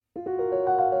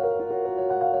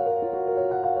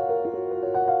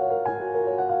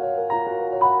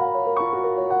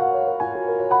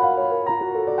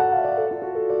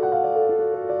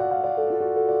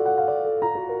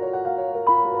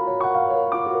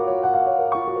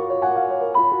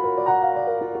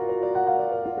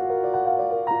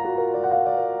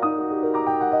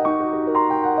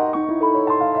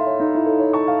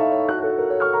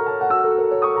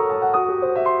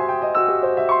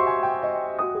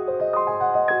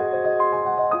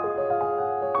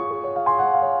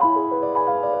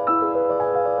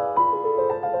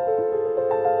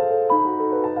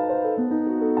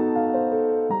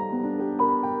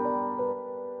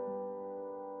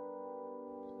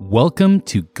Welcome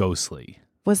to Ghostly.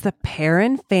 Was the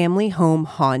Perrin family home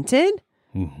haunted?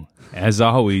 As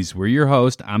always, we're your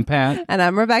host. I'm Pat. And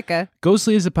I'm Rebecca.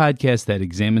 Ghostly is a podcast that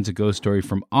examines a ghost story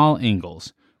from all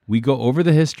angles. We go over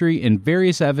the history and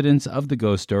various evidence of the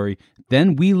ghost story.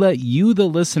 Then we let you, the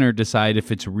listener, decide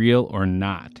if it's real or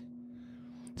not.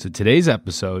 So today's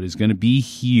episode is going to be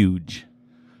huge.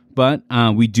 But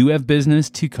we do have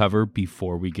business to cover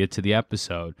before we get to the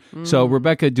episode. So,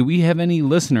 Rebecca, do we have any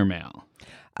listener mail?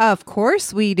 Of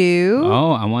course we do.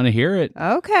 Oh, I want to hear it.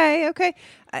 Okay.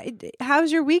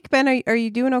 How's your week been? Are you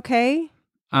doing okay?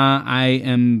 I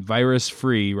am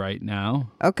virus-free right now.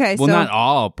 Okay. Well, not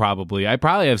all, probably. I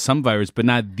probably have some virus, but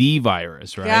not the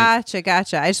virus, right?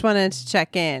 Gotcha. I just wanted to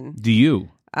check in. Do you?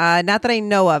 Not that I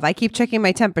know of. I keep checking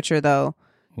my temperature, though,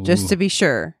 just to be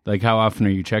sure. Like, how often are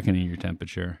you checking in your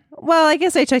temperature? Well, I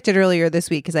guess I checked it earlier this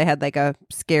week because I had like a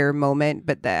scare moment,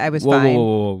 but I was fine.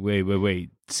 Whoa,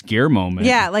 wait. Scare moment?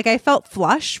 Yeah, like I felt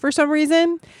flush for some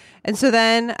reason. And so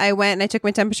then I went and I took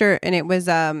my temperature and it was,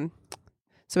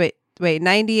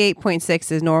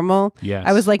 98.6 is normal. Yes.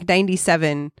 I was like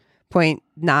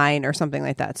 97.9 or something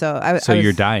like that. So I was,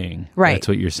 you're dying. Right. That's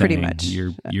what you're saying. Pretty much.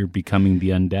 You're becoming the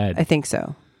undead. I think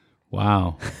so.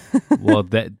 Wow. Well,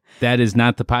 that is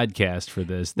not the podcast for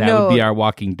this. That would be our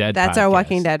Walking Dead podcast. That's our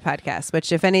Walking Dead podcast,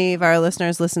 which if any of our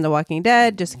listeners listen to Walking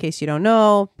Dead, just in case you don't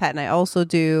know, Pat and I also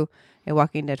do a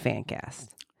Walking Dead fan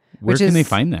cast. Where can they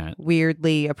find that?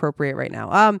 Weirdly appropriate right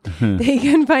now. They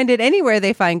can find it anywhere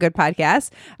they find good podcasts.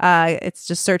 It's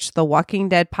just search the Walking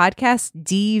Dead podcast,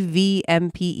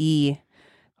 DVMPE.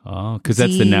 Oh, because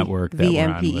that's the network that we're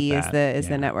on with VMPE that. is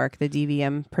the network, the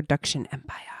DVM Production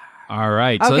Empire. All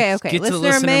right. So let's get to the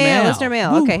listener mail. Listener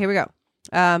mail. Woo. Okay, here we go.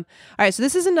 All right, so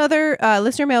this is another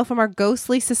listener mail from our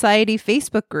Ghostly Society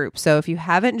Facebook group. So if you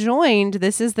haven't joined,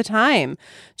 this is the time.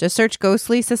 Just search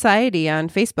Ghostly Society on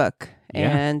Facebook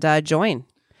and join.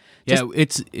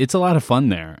 It's a lot of fun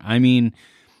there. I mean,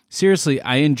 seriously,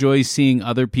 I enjoy seeing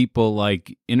other people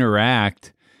like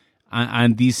interact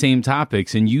on these same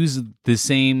topics and use the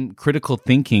same critical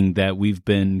thinking that we've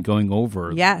been going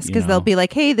over. Yes, because they'll be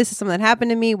like, hey, this is something that happened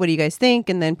to me. What do you guys think?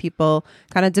 And then people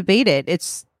kind of debate it.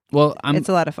 It's a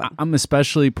lot of fun. I'm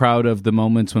especially proud of the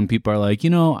moments when people are like,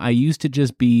 I used to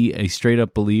just be a straight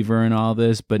up believer in all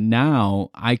this, but now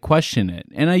I question it.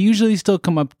 And I usually still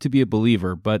come up to be a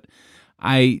believer, but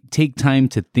I take time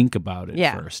to think about it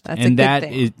first. That's a good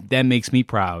thing. That makes me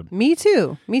proud. Me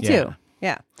too.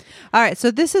 Yeah. All right.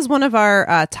 So this is one of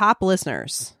our top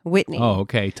listeners, Whitney. Oh,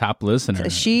 okay. Top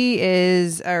listener. She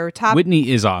is our top.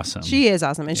 Whitney is awesome. She is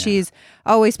awesome. And she's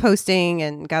always posting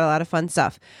and got a lot of fun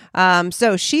stuff.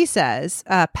 So she says,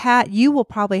 Pat, you will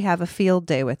probably have a field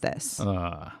day with this.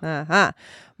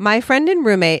 My friend and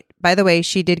roommate, by the way,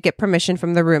 she did get permission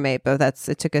from the roommate, but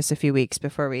it took us a few weeks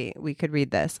before we could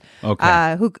read this.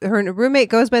 Okay. Her roommate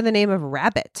goes by the name of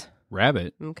Rabbit.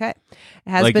 Rabbit. Okay.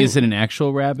 Is it an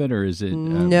actual rabbit or is it a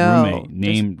roommate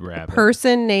named Rabbit?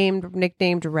 Person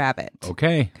nicknamed Rabbit.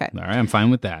 Okay. All right. I'm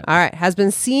fine with that. All right. Has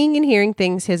been seeing and hearing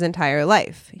things his entire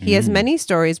life. He has many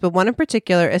stories, but one in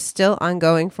particular is still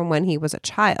ongoing from when he was a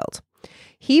child.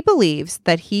 He believes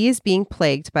that he is being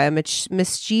plagued by a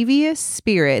mischievous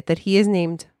spirit that he has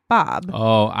named Bob.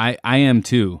 Oh, I am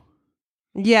too.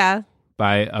 Yeah.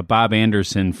 By Bob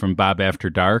Anderson from Bob After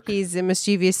Dark. He's a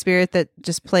mischievous spirit that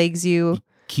just plagues you. He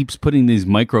keeps putting these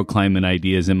microclimate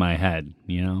ideas in my head,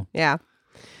 Yeah.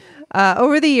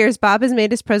 Over the years, Bob has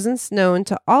made his presence known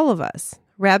to all of us.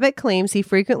 Rabbit claims he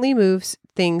frequently moves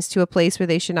things to a place where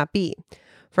they should not be.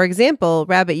 For example,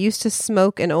 Rabbit used to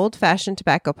smoke an old-fashioned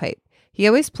tobacco pipe. He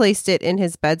always placed it in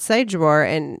his bedside drawer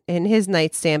and in his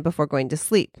nightstand before going to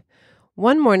sleep.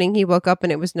 One morning, he woke up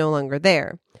and it was no longer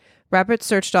there. Rabbit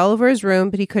searched all over his room,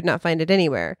 but he could not find it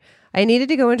anywhere. I needed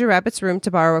to go into Rabbit's room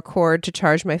to borrow a cord to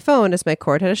charge my phone as my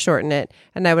cord had a short in it,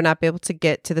 and I would not be able to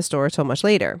get to the store until much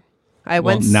later.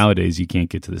 Nowadays you can't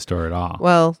get to the store at all.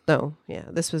 Well, no. Yeah,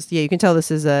 you can tell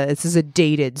this is a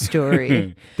dated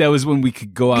story. That was when we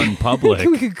could go out in public.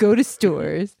 We could go to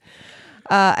stores.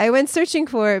 I went searching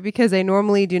for it because I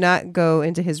normally do not go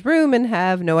into his room and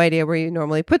have no idea where he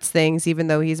normally puts things, even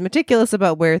though he's meticulous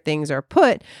about where things are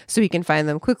put so he can find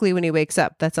them quickly when he wakes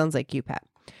up. That sounds like you, Pat.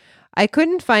 I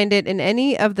couldn't find it in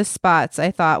any of the spots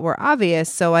I thought were obvious,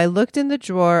 so I looked in the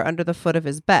drawer under the foot of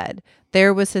his bed.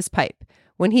 There was his pipe.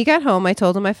 When he got home, I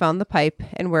told him I found the pipe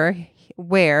and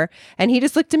where, and he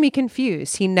just looked at me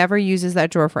confused. He never uses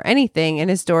that drawer for anything, and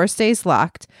his door stays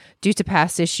locked due to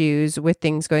past issues with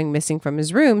things going missing from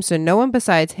his room, so no one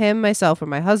besides him, myself, or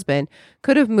my husband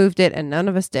could have moved it, and none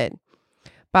of us did.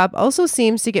 Bob also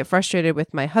seems to get frustrated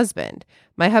with my husband.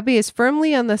 My hubby is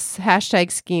firmly on the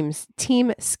hashtag schemes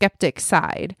Team Skeptic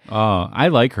side. Oh, I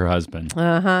like her husband.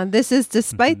 This is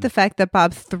despite the fact that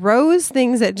Bob throws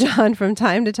things at John from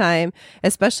time to time,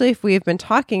 especially if we have been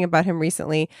talking about him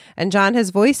recently, and John has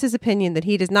voiced his opinion that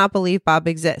he does not believe Bob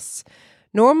exists.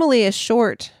 Normally, a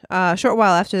short while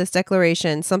after this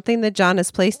declaration, something that John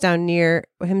has placed down near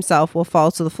himself will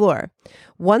fall to the floor.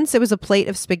 Once it was a plate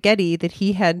of spaghetti that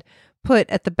he had put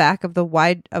at the back of a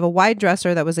wide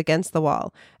dresser that was against the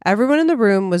wall. Everyone in the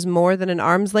room was more than an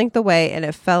arm's length away, and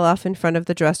it fell off in front of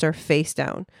the dresser face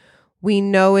down. We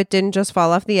know it didn't just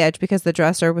fall off the edge because the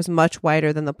dresser was much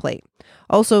wider than the plate.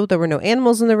 Also, there were no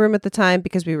animals in the room at the time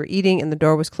because we were eating and the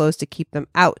door was closed to keep them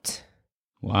out.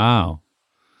 Wow.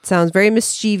 Sounds very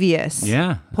mischievous.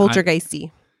 Yeah.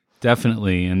 Poltergeisty.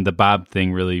 Definitely. And the Bob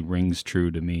thing really rings true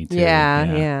to me, too.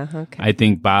 Yeah. Okay. I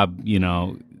think Bob,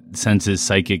 sends his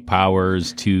psychic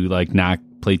powers to knock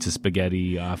plates of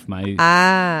spaghetti off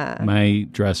my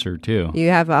dresser too. You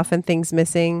have often things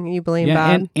missing. You blame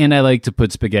Bob. And I like to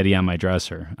put spaghetti on my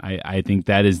dresser. I think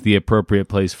that is the appropriate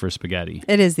place for spaghetti.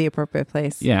 It is the appropriate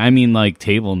place. Yeah, I mean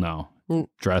table, no.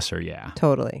 Dresser, yeah.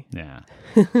 Totally. Yeah.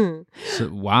 So,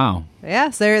 wow.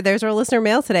 Yeah, so there's our listener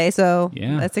mail today. So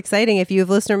that's exciting. If you have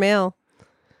listener mail,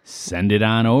 send it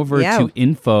on over to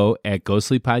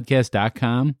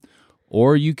info@ghostlypodcast.com.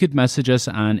 Or you could message us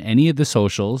on any of the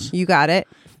socials. You got it.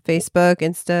 Facebook,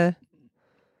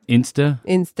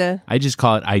 Insta. I just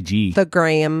call it IG. The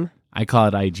gram. I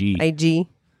call it IG.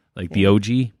 Like the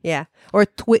OG? Yeah. Or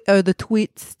the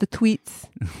tweets.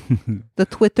 The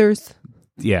Twitters.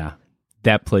 Yeah.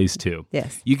 That place too.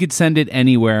 Yes. You could send it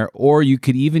anywhere, or you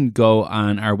could even go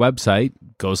on our website,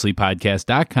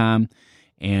 ghostlypodcast.com.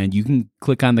 And you can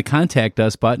click on the Contact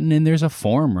Us button, and there's a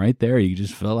form right there. You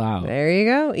just fill out. There you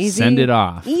go. Easy. Send it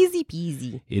off. Easy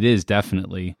peasy. It is,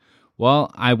 definitely. Well,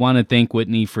 I want to thank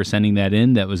Whitney for sending that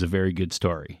in. That was a very good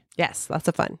story. Yes, lots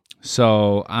of fun.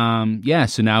 So,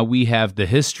 so now we have the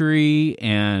history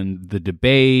and the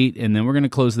debate, and then we're going to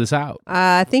close this out.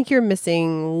 I think you're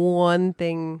missing one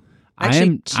thing.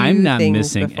 Actually, I'm not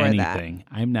missing anything.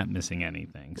 I'm not missing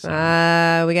anything. So.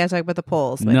 We got to talk about the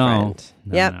polls, my friend.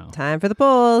 No. Time for the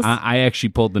polls. I actually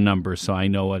pulled the numbers, so I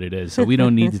know what it is. So we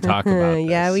don't need to talk about this.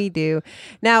 Yeah, we do.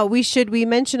 Now, we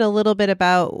mention a little bit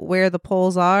about where the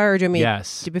polls are? Or do you mean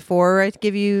before I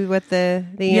give you what the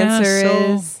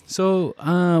answer is? So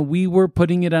we were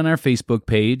putting it on our Facebook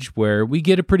page where we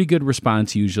get a pretty good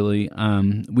response usually.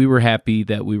 We were happy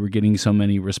that we were getting so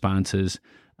many responses.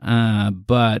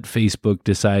 But Facebook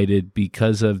decided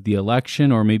because of the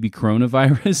election or maybe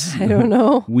coronavirus, I don't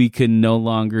know, we can no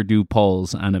longer do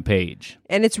polls on a page.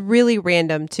 And it's really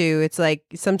random too. It's like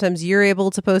sometimes you're able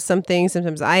to post something,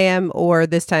 sometimes I am, or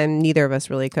this time neither of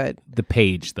us really could. The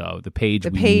page though,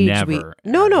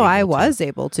 I was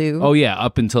able to. Oh yeah,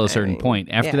 up until a certain point.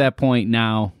 After that point,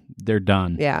 now they're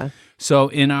done. Yeah. So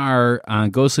in our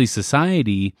Ghostly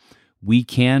Society, we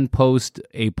can post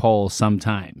a poll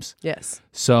sometimes. Yes.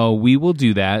 So we will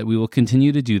do that. We will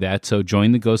continue to do that. So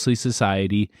join the Ghostly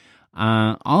Society.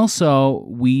 Also,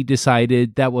 we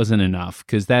decided that wasn't enough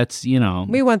because that's,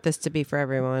 we want this to be for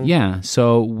everyone. Yeah.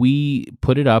 So we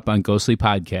put it up on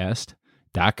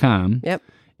ghostlypodcast.com. Yep.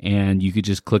 And you could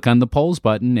just click on the polls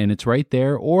button and it's right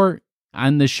there, or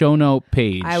on the show note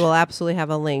page. I will absolutely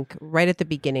have a link right at the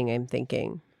beginning, I'm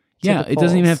thinking. Yeah. It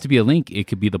doesn't even have to be a link. It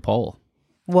could be the poll.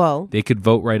 Whoa. They could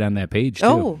vote right on that page, too.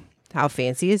 Oh, how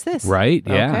fancy is this? Right?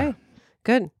 Yeah. Okay.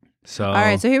 Good. So, all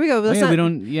right, so here we go. We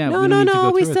don't.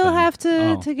 We still have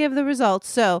to give the results.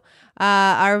 So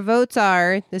our votes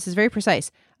are, this is very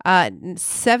precise,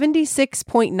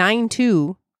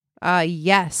 76.92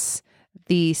 yes,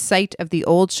 the site of the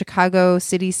old Chicago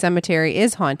City Cemetery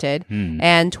is haunted,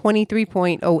 and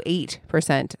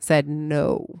 23.08% said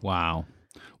no. Wow.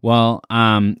 Well,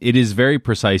 it is very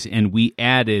precise, and I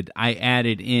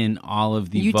added in all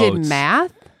of the votes. You did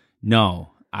math?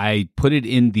 No, I put it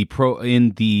in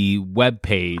the web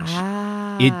page.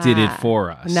 It did it for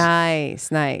us.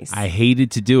 Nice. I hated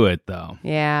to do it though.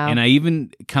 Yeah. And I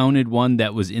even counted one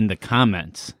that was in the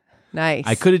comments. Nice.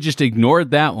 I could have just ignored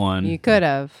that one. You could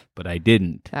have. But I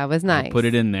didn't. That was nice. I put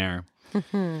it in there.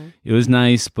 It was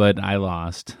nice, but I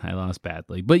lost. I lost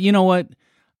badly. But you know what?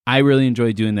 I really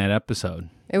enjoyed doing that episode.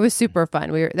 It was super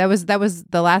fun. That was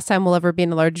the last time we'll ever be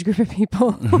in a large group of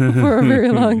people for a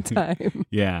very long time.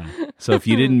 Yeah. So if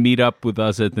you didn't meet up with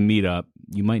us at the meetup,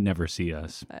 you might never see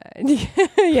us.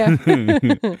 Yeah.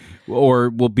 Or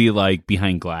we'll be like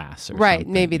behind glass. Or right.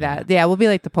 Maybe that. Yeah. We'll be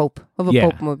like the Pope. We'll have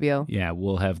a Pope mobile. Yeah.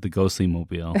 We'll have the Ghostly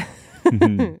mobile.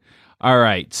 All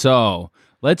right. So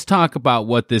let's talk about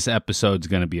what this episode's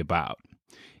going to be about.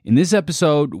 In this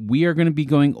episode, we are going to be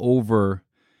going over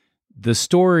the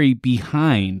story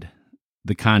behind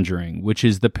The Conjuring, which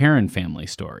is the Perron family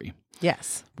story.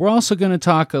 Yes. We're also going to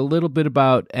talk a little bit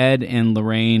about Ed and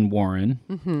Lorraine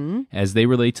Warren as they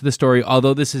relate to the story,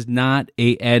 although this is not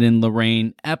a Ed and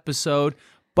Lorraine episode,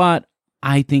 but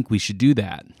I think we should do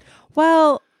that.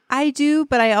 Well, I do,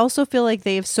 but I also feel like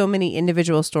they have so many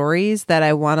individual stories that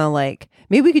I want to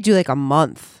maybe we could do a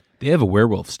month. They have a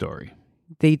werewolf story.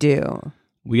 They do.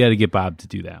 We got to get Bob to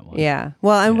do that one. Yeah.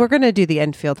 Well, and we're going to do the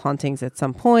Enfield hauntings at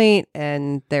some point,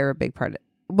 and they're a big part of it.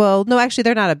 Well, no, actually,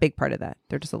 they're not a big part of that.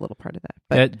 They're just a little part of that.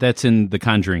 But that's in The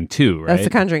Conjuring 2, right? That's The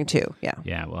Conjuring 2, yeah.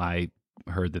 Yeah, well, I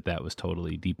heard that was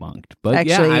totally debunked. But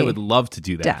actually, I would love to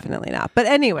do that. Definitely not. But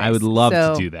anyway. I would love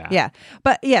to do that. Yeah.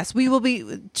 But yes, we will be,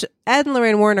 Ed and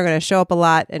Lorraine Warren are going to show up a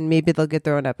lot, and maybe they'll get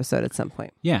their own episode at some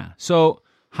point. Yeah. So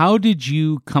how did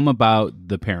you come about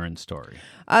the Perron story?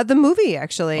 The movie,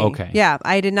 actually. Okay. Yeah,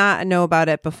 I did not know about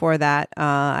it before that.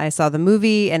 I saw the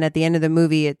movie, and at the end of the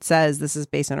movie, it says this is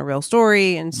based on a real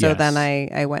story. And so then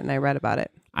I went and I read about it.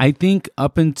 I think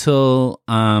up until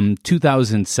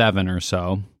 2007 or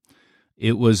so,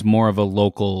 it was more of a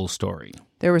local story.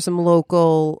 There were some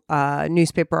local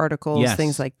newspaper articles, Yes.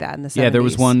 things like that in the 70s. Yeah, there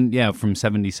was one, from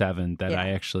 77 that I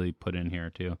actually put in here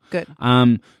too. Good.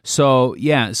 So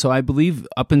I believe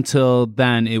up until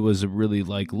then it was a really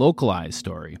localized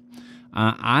story.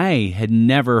 I had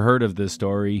never heard of this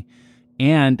story,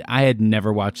 and I had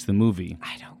never watched the movie.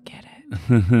 I don't get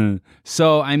it.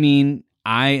 So, I mean,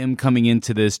 I am coming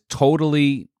into this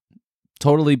totally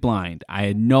blind. I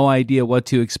had no idea what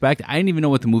to expect. I didn't even know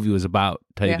what the movie was about,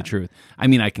 to tell you the truth. I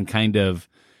mean, I can kind of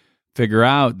figure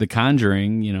out The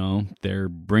Conjuring, they're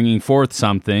bringing forth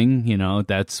something,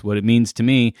 that's what it means to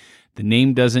me. The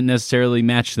name doesn't necessarily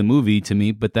match the movie to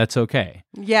me, but that's okay.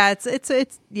 Yeah,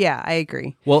 it's yeah, I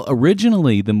agree. Well,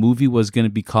 originally the movie was going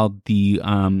to be called the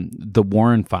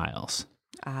Warren Files.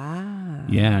 Ah.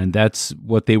 Yeah, and that's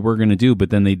what they were going to do, but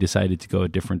then they decided to go a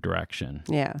different direction.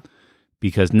 Yeah.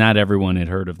 Because not everyone had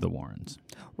heard of the Warrens.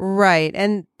 Right.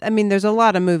 And I mean, there's a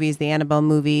lot of movies, the Annabelle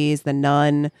movies, the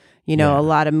Nun, a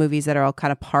lot of movies that are all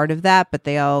kind of part of that, but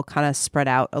they all kind of spread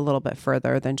out a little bit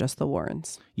further than just the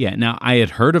Warrens. Yeah. Now, I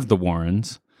had heard of the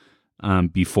Warrens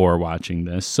before watching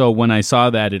this. So when I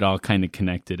saw that, it all kind of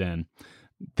connected in.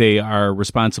 They are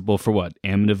responsible for what?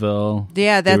 Amityville?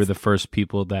 Yeah, they were the first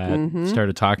people that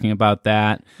started talking about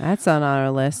that. That's on our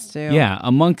list, too. Yeah,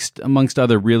 amongst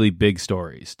other really big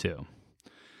stories, too.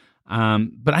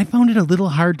 But I found it a little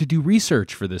hard to do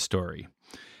research for this story,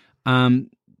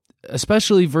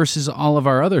 especially versus all of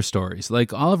our other stories.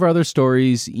 Like all of our other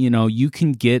stories, you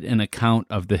can get an account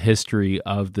of the history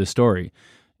of the story.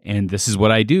 And this is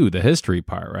what I do, the history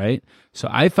part, right? So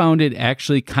I found it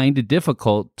actually kind of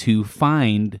difficult to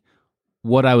find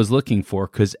what I was looking for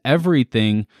because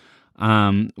everything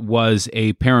was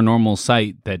a paranormal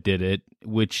site that did it,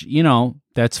 which,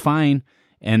 that's fine.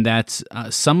 And that's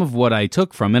some of what I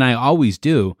took from, and I always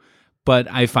do, but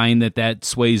I find that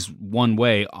sways one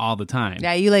way all the time.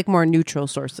 Yeah, you like more neutral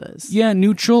sources. Yeah,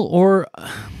 neutral, or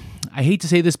I hate to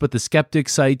say this, but the skeptic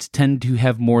sites tend to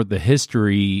have more the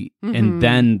history and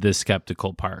then the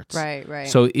skeptical parts. Right, right.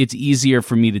 So it's easier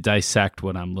for me to dissect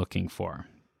what I'm looking for.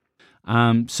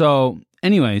 So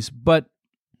anyways, but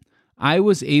I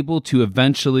was able to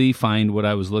eventually find what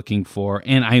I was looking for,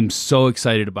 and I am so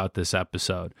excited about this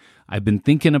episode. I've been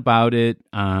thinking about it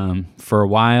for a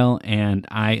while, and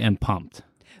I am pumped.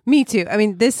 Me too. I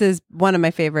mean, this is one of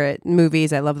my favorite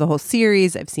movies. I love the whole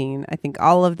series. I've seen, I think,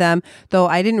 all of them. Though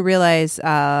I didn't realize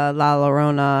La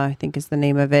Llorona, I think is the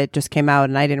name of it, just came out,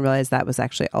 and I didn't realize that was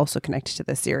actually also connected to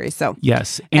the series. So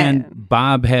yes, and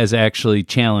Bob has actually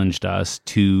challenged us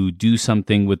to do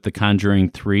something with The Conjuring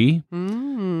 3.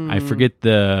 I forget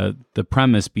the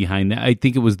premise behind that. I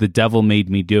think it was The Devil Made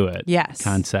Me Do It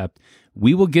concept.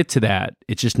 We will get to that.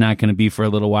 It's just not going to be for a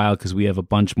little while because we have a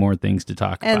bunch more things to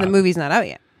talk about. And the movie's not out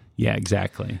yet. Yeah,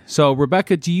 exactly. So,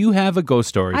 Rebecca, do you have a ghost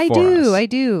story for us? I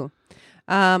do.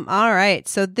 All right.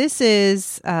 So this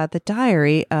is the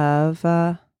diary of,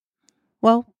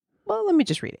 well, let me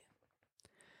just read it.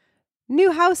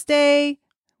 New house day.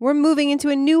 We're moving into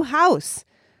a new house.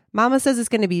 Mama says it's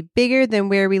going to be bigger than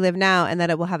where we live now and that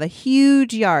it will have a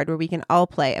huge yard where we can all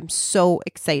play. I'm so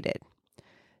excited.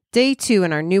 Day 2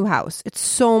 in our new house. It's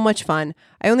so much fun.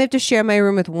 I only have to share my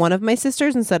room with one of my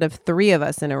sisters instead of 3 of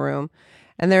us in a room.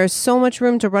 And there is so much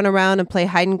room to run around and play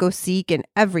hide and go seek and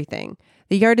everything.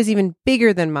 The yard is even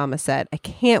bigger than Mama said. I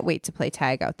can't wait to play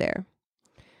tag out there.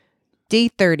 Day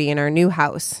 30 in our new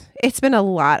house. It's been a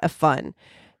lot of fun.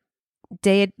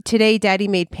 Today, Daddy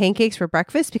made pancakes for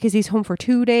breakfast because he's home for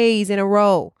 2 days in a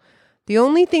row. The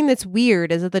only thing that's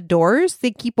weird is that the doors,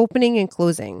 they keep opening and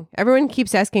closing. Everyone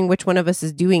keeps asking which one of us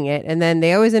is doing it, and then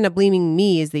they always end up blaming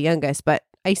me as the youngest, but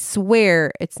I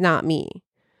swear it's not me.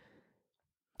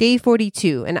 Day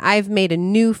 42, and I've made a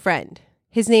new friend.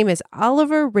 His name is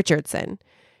Oliver Richardson.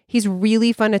 He's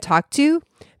really fun to talk to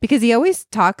because he always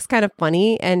talks kind of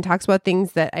funny and talks about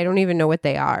things that I don't even know what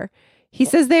they are. He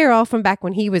says they are all from back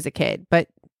when he was a kid, but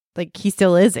like he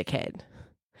still is a kid.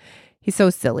 He's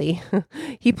so silly.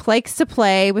 He likes to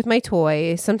play with my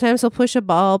toys. Sometimes he'll push a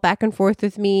ball back and forth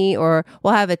with me, or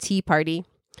we'll have a tea party.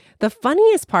 The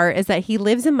funniest part is that he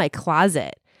lives in my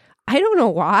closet. I don't know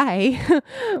why.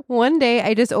 One day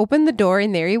I just opened the door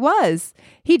and there he was.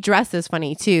 He dresses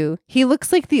funny too. He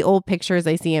looks like the old pictures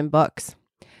I see in books.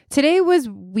 Today was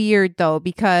weird though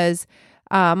because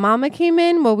Mama came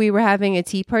in while we were having a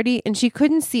tea party and she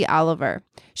couldn't see Oliver.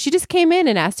 She just came in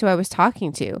and asked who I was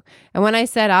talking to. And when I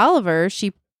said Oliver,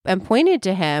 and pointed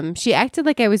to him, she acted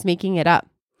like I was making it up.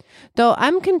 Though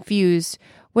I'm confused.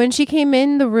 When she came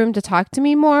in the room to talk to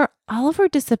me more, Oliver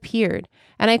disappeared.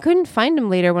 And I couldn't find him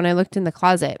later when I looked in the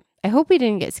closet. I hope he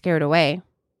didn't get scared away.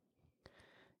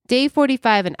 Day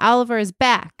 45 and Oliver is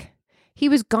back. He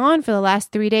was gone for the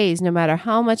last 3 days, no matter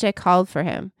how much I called for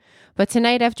him. But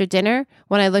tonight after dinner,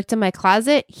 when I looked in my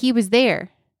closet, he was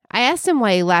there. I asked him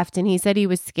why he left, and he said he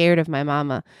was scared of my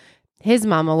mama. His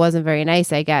mama wasn't very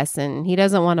nice, I guess, and he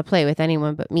doesn't want to play with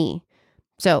anyone but me.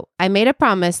 So I made a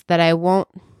promise that I won't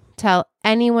tell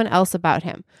anyone else about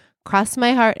him. Cross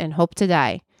my heart and hope to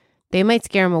die. They might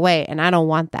scare him away, and I don't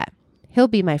want that. He'll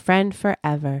be my friend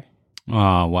forever.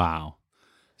 Oh, wow.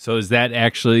 So is that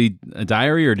actually a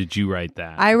diary, or did you write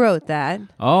that? I wrote that.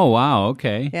 Oh, wow.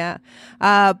 Okay. Yeah.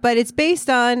 But it's based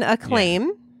on a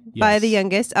claim by the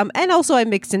youngest. And also I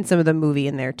mixed in some of the movie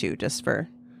in there too, just for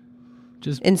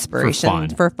inspiration.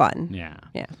 For fun. Yeah.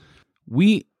 Yeah.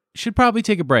 We should probably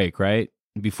take a break, right?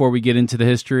 Before we get into the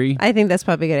history. I think that's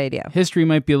probably a good idea. History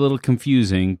might be a little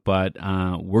confusing, but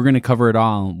we're going to cover it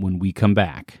all when we come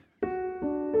back.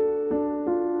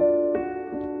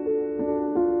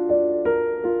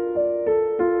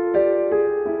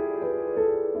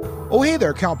 Oh, hey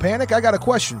there, Count Panic. I got a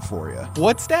question for you.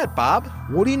 What's that, Bob?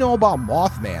 What do you know about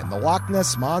Mothman, the Loch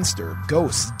Ness Monster,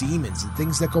 ghosts, demons, and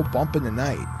things that go bump in the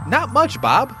night? Not much,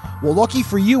 Bob. Well, lucky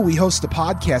for you, we host a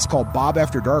podcast called Bob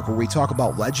After Dark where we talk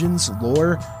about legends,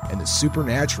 lore, and the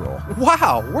supernatural.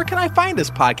 Wow, where can I find this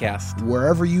podcast?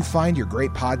 Wherever you find your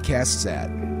great podcasts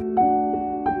at.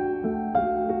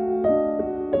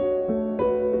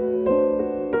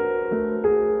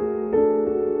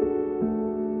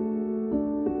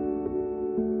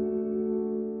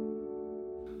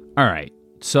 All right,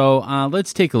 so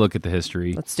let's take a look at the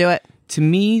history. Let's do it. To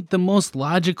me, the most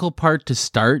logical part to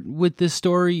start with this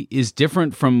story is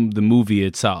different from the movie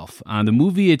itself. The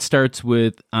movie, it starts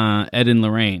with Ed and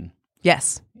Lorraine.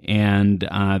 Yes. And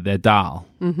that doll,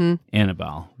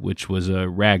 Annabelle, which was a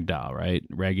rag doll, right?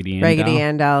 Raggedy Ann Raggedy doll?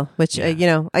 Ann doll, which,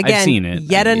 again, I've seen it.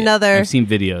 Yet another I've seen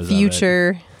videos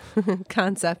future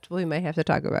concept we might have to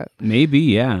talk about. Maybe,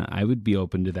 yeah. I would be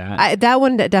open to that. That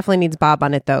one definitely needs Bob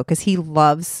on it, though, because he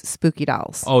loves spooky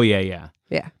dolls. Oh, yeah.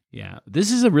 Yeah. Yeah.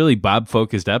 This is a really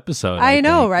Bob-focused episode. I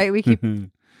know, think. right? We keep...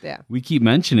 Yeah. We keep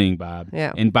mentioning Bob.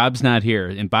 Yeah. And Bob's not here.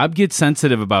 And Bob gets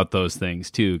sensitive about those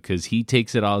things, too, because he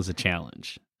takes it all as a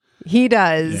challenge. He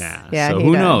does. Yeah. So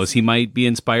who knows? He might be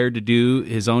inspired to do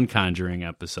his own Conjuring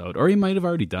episode, or he might have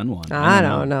already done one. I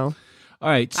don't know. All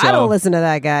right. So I don't listen to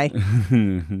that guy.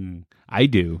 I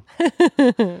do.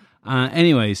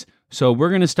 Anyways, so we're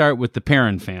going to start with the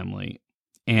Perron family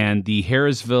and the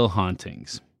Harrisville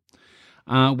hauntings.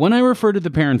 When I refer to the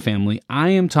Perron family, I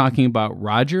am talking about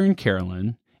Roger and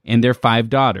Carolyn and their 5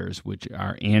 daughters, which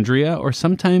are Andrea, or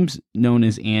sometimes known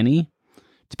as Annie,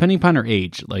 depending upon her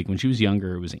age. Like when she was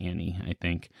younger, it was Annie, I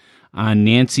think.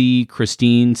 Nancy,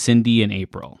 Christine, Cindy, and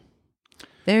April.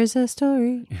 There's a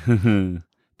story.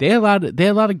 They had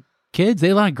a lot of kids. They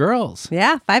had a lot of girls.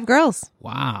 Yeah, 5 girls.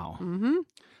 Wow. Mm-hmm.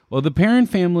 Well, the Perron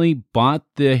family bought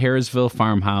the Harrisville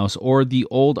farmhouse, or the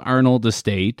old Arnold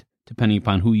estate, depending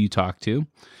upon who you talk to,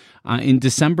 in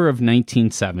December of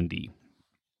 1970.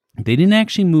 They didn't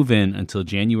actually move in until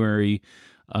January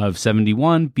of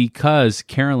 71 because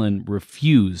Carolyn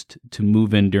refused to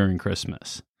move in during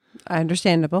Christmas.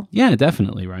 Understandable. Yeah,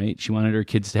 definitely, right? She wanted her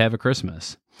kids to have a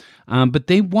Christmas. But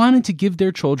they wanted to give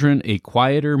their children a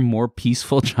quieter, more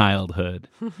peaceful childhood.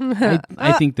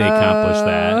 I think they accomplished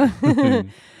that.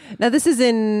 Now, this is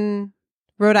in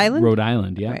Rhode Island? Rhode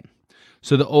Island, yeah. Right.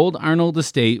 So the old Arnold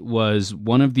estate was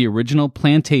one of the original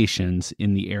plantations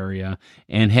in the area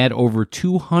and had over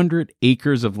 200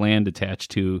 acres of land attached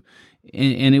to,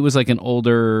 and it was like an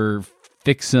older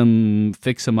fix 'em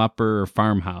upper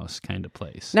farmhouse kind of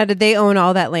place. Now, did they own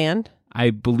all that land? I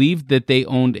believe that they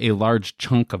owned a large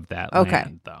chunk of that Okay.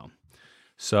 land, though.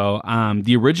 So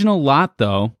the original lot,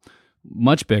 though,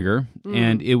 much bigger,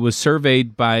 and it was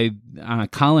surveyed by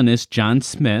colonist John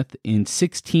Smith in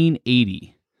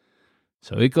 1680.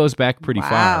 So it goes back pretty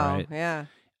far, right? Yeah.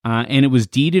 And it was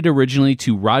deeded originally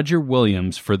to Roger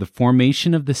Williams for the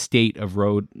formation of the state of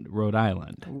Rhode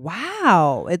Island.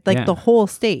 Wow. It's like Yeah. the whole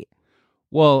state.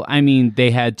 Well, I mean, they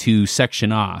had to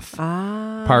section off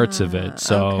parts of it,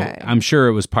 so okay. I'm sure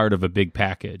it was part of a big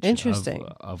package. Interesting.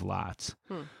 of lots.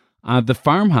 The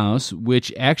farmhouse,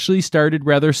 which actually started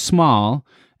rather small,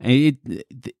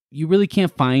 you really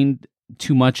can't find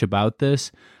too much about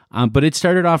this, but it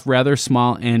started off rather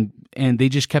small, and they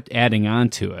just kept adding on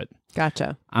to it.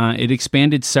 Gotcha. It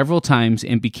expanded several times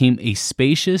and became a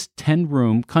spacious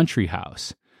 10-room country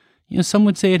house. Some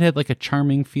would say it had like a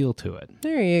charming feel to it.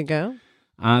 There you go.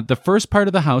 The first part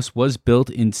of the house was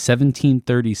built in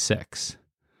 1736.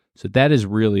 So that is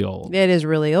really old. It is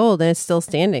really old, and it's still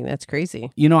standing. That's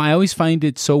crazy. I always find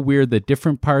it so weird that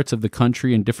different parts of the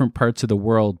country and different parts of the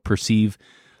world perceive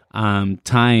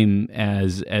time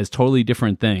as totally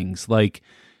different things. Like,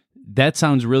 that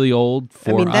sounds really old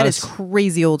for us. That is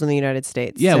crazy old in the United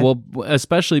States. Yeah, well,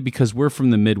 especially because we're from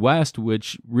the Midwest,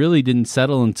 which really didn't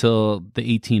settle until the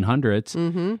 1800s.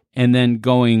 Mm-hmm. And then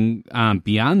going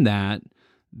beyond that,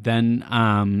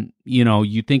 then,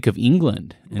 you think of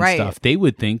England and Right. stuff. They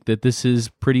would think that this is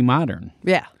pretty modern.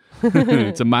 Yeah.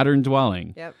 It's a modern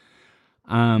dwelling. Yep.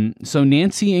 So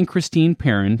Nancy and Christine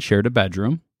Perrin shared a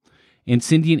bedroom, and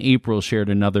Cindy and April shared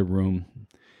another room.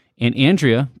 And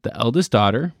Andrea, the eldest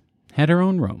daughter, had her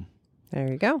own room. There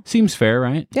you go. Seems fair,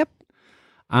 right? Yep.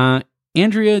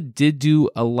 Andrea did do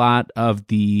a lot of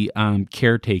the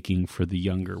caretaking for the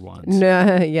younger ones.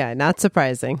 No, yeah, not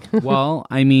surprising. Well,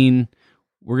 I mean,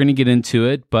 we're going to get into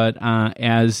it, but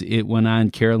as it went on,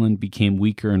 Carolyn became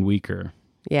weaker and weaker.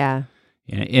 Yeah.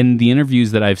 In the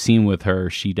interviews that I've seen with her,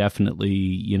 she definitely,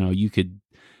 you could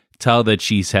tell that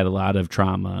she's had a lot of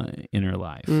trauma in her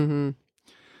life. Mm-hmm.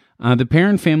 The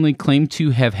Perrin family claimed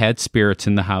to have had spirits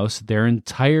in the house their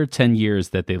entire 10 years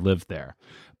that they lived there.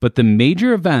 But the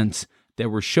major events that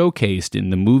were showcased in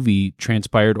the movie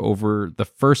transpired over the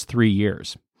first 3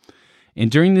 years. And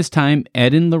during this time,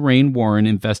 Ed and Lorraine Warren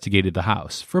investigated the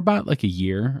house for about like a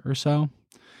year or so.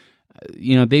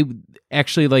 They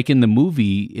actually, like in the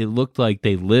movie, it looked like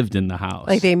they lived in the house.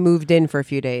 Like they moved in for a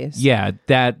few days. Yeah,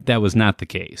 that was not the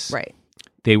case. Right.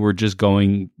 They were just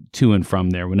going to and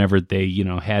from there whenever they,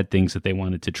 had things that they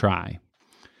wanted to try.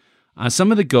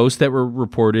 Some of the ghosts that were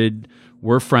reported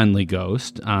were friendly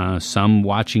ghosts, some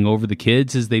watching over the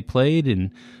kids as they played,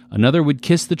 and another would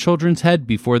kiss the children's head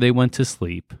before they went to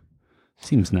sleep.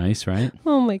 Seems nice, right?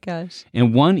 Oh my gosh.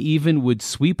 And one even would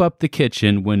sweep up the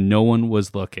kitchen when no one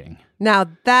was looking. Now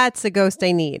that's a ghost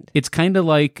I need. It's kind of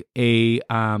like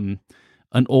an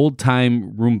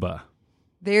old-time Roomba.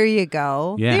 There you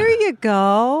go. Yeah. There you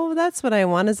go. That's what I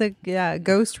want is a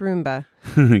ghost Roomba.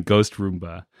 Ghost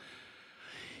Roomba.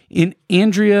 In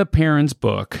Andrea Perrin's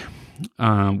book,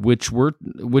 which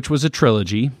was a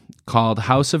trilogy called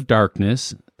House of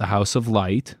Darkness, The House of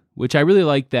Light, which I really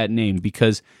like that name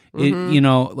because it,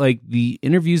 like the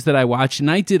interviews that I watched, and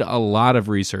I did a lot of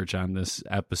research on this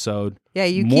episode. Yeah,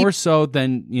 more so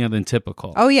than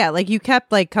typical. Oh yeah, like you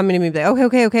kept like coming to me like,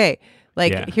 okay.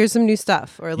 Like, Yeah. here's some new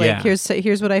stuff. Or like, Yeah.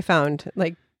 here's what I found.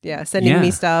 Like, sending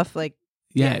me stuff. Like,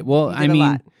 Well, you I did a mean,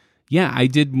 lot. yeah, I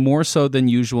did more so than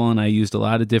usual, and I used a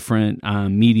lot of different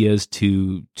medias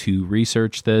to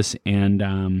research this, and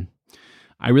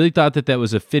I really thought that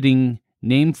was a fitting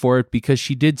name for it because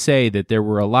she did say that there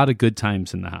were a lot of good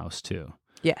times in the house too.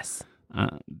 Yes.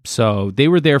 So they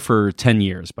were there for 10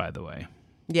 years, by the way.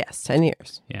 Yes, 10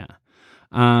 years. Yeah.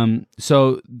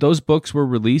 So those books were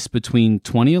released between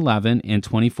 2011 and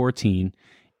 2014.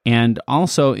 And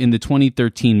also in the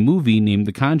 2013 movie named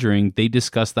The Conjuring, they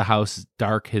discuss the house's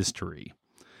dark history.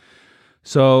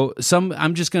 So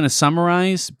I'm just going to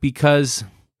summarize because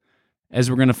as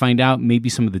we're going to find out, maybe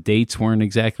some of the dates weren't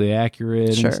exactly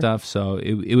accurate Sure. and stuff. So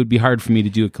it would be hard for me to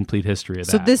do a complete history of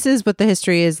So that. this is what the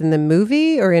history is in the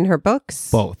movie or in her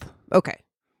books? Both. Okay.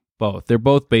 Both. They're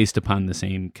both based upon the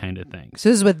same kind of thing. So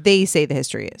this is what they say the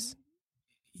history is.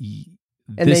 And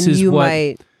This then is you what-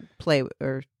 might play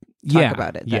or talk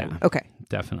about it then. Yeah. Okay.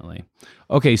 Definitely.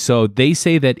 Okay, so they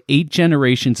say that 8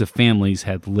 generations of families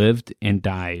had lived and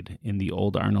died in the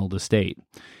old Arnold estate.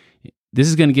 This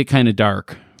is going to get kind of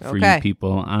dark for Okay. you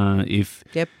people. If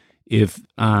Yep.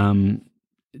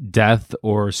 Death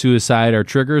or suicide are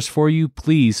triggers for you,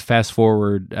 please fast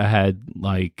forward ahead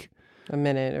like A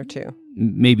minute or two.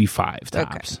 maybe 5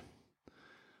 tops.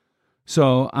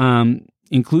 So,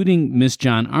 including Miss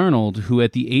John Arnold, who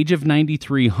at the age of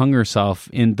 93 hung herself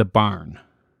in the barn.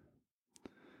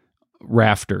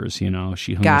 Rafters, she hung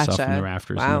herself in the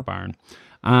rafters in the barn.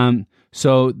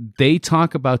 So they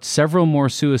talk about several more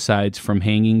suicides from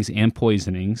hangings and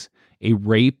poisonings, a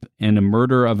rape, and a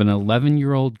murder of an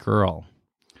 11-year-old girl,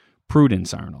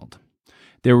 Prudence Arnold.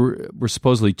 There were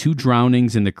supposedly 2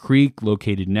 drownings in the creek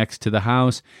located next to the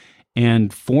house,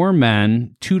 and 2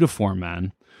 to 4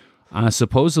 men,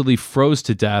 supposedly froze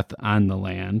to death on the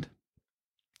land,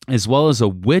 as well as a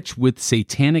witch with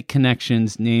satanic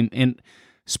connections named, and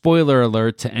spoiler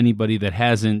alert to anybody that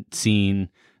hasn't seen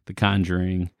The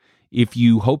Conjuring, if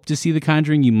you hope to see The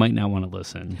Conjuring, you might not want to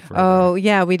listen. Oh,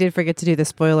 yeah, we did forget to do the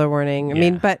spoiler warning. I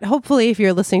mean, but hopefully if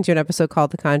you're listening to an episode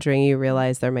called The Conjuring, you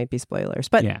realize there might be spoilers.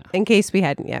 But in case we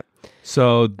hadn't yet.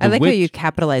 So I like how you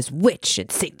capitalize witch and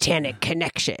satanic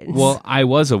connections. Well, I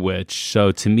was a witch,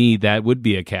 so to me that would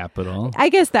be a capital. I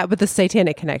guess that with the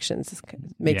satanic connections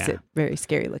makes it very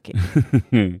scary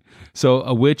looking. So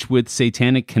a witch with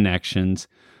satanic connections,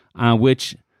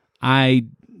 which I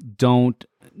don't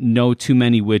know too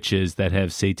many witches that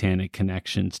have satanic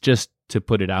connections, just to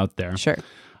put it out there. Sure.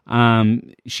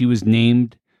 She was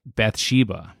named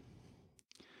Bathsheba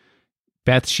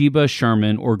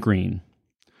Sherman or Green,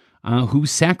 who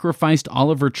sacrificed all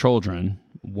of her children,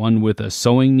 one with a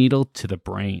sewing needle to the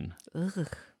brain. Ugh.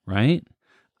 Right?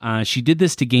 She did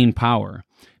this to gain power.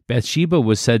 Bathsheba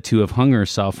was said to have hung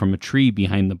herself from a tree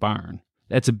behind the barn.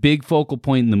 That's a big focal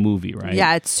point in the movie, right?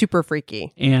 Yeah, it's super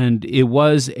freaky. And it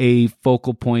was a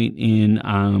focal point in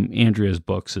Andrea's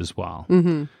books as well.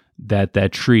 Mm-hmm.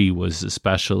 That tree was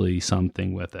especially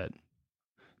something with it.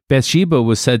 Bathsheba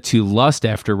was said to lust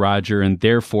after Roger and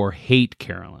therefore hate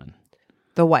Carolyn.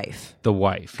 The wife.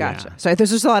 Gotcha. Yeah. So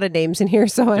there's just a lot of names in here.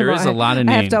 So there is a lot of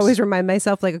names. I have to always remind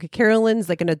myself, like, okay, Carolyn's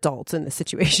like an adult in this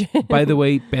situation. By the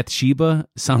way, Bathsheba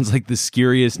sounds like the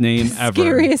scariest name ever.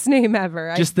 Scariest name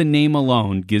ever. Just the name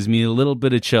alone gives me a little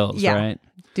bit of chills, right?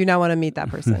 Do not want to meet that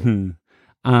person.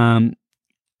 An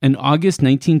August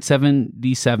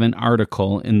 1977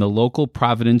 article in the local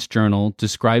Providence Journal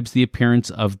describes the appearance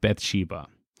of Bathsheba.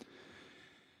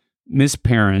 Miss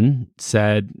Perrin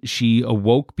said she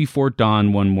awoke before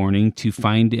dawn one morning to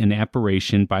find an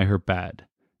apparition by her bed,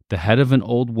 the head of an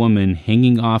old woman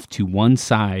hanging off to one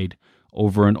side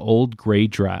over an old gray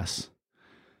dress.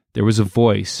 There was a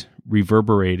voice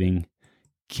reverberating,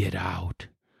 "Get out,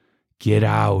 get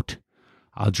out.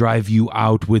 I'll drive you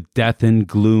out with death and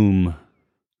gloom."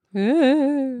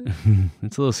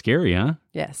 It's a little scary, huh?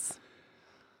 Yes.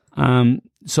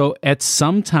 So at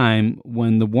some time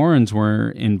when the Warrens were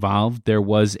involved, there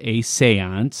was a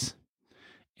seance,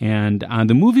 and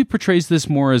the movie portrays this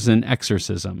more as an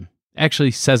exorcism.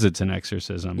 Actually says it's an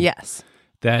exorcism. Yes.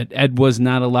 That Ed was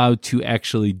not allowed to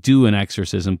actually do an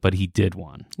exorcism, but he did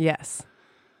one. Yes.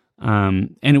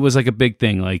 And it was like a big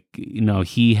thing. Like,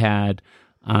 he had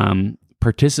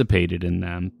participated in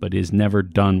them, but has never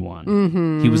done one.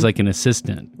 Mm-hmm. He was like an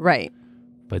assistant. Right.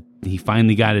 But he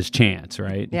finally got his chance,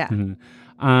 right? Yeah.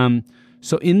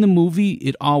 So in the movie,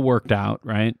 it all worked out,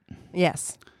 right?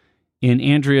 Yes. In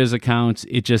Andrea's accounts,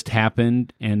 it just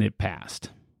happened and it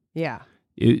passed. Yeah.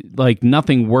 Like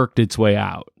nothing worked its way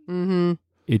out. Mm-hmm.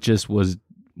 It just was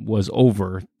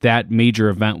over. That major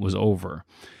event was over.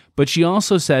 But she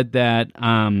also said that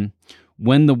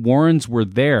when the Warrens were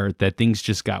there, that things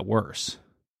just got worse.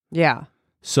 Yeah.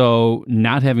 So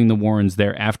not having the Warrens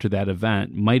there after that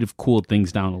event might have cooled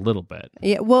things down a little bit.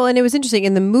 Yeah. Well, and it was interesting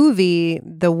in the movie,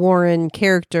 the Warren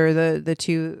character, the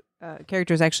two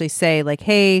characters actually say like,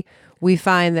 "Hey, we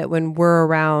find that when we're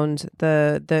around,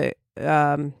 the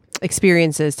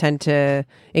experiences tend to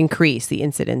increase, the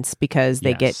incidents, because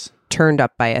they get turned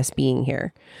up by us being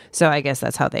here." So I guess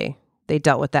that's how they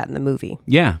dealt with that in the movie.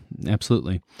 Yeah,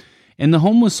 absolutely. And the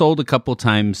home was sold a couple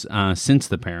times since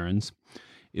the Perrins.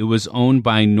 It was owned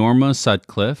by Norma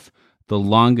Sutcliffe, the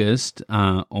longest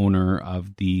owner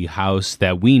of the house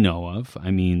that we know of.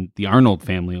 I mean, the Arnold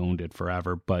family owned it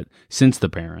forever, but since the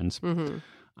Perrins.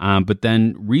 Mm-hmm. But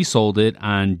then resold it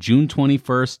on June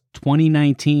 21st,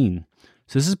 2019.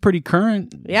 So this is pretty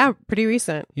current. Yeah, pretty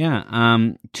recent. Yeah,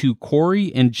 to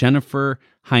Corey and Jennifer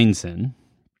Heinzen.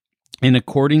 And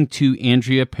according to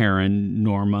Andrea Perrin,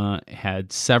 Norma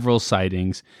had several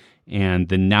sightings, and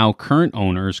the now current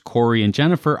owners, Corey and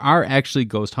Jennifer, are actually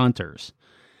ghost hunters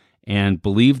and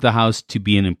believe the house to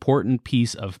be an important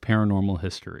piece of paranormal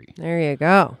history. There you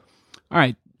go. All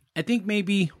right. I think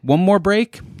maybe one more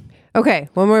break. Okay,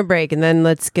 one more break, and then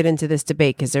let's get into this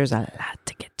debate because there's a lot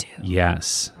to get to.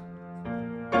 Yes.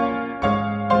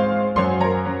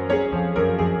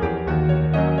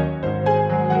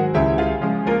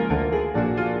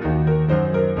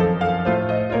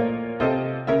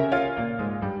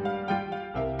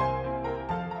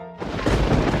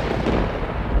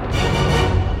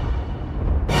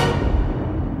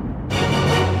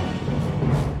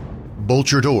 bolt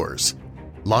your doors,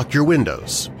 lock your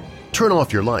windows, turn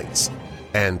off your lights,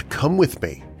 and come with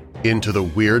me into the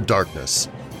Weird Darkness.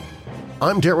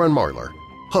 I'm Darren Marlar,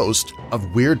 host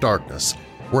of Weird Darkness,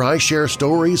 where I share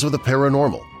stories of the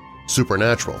paranormal,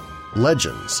 supernatural,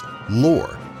 legends,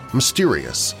 lore,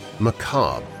 mysterious,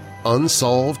 macabre,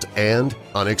 unsolved, and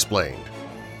unexplained.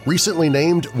 Recently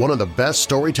named one of the best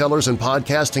storytellers in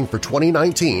podcasting for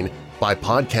 2019 by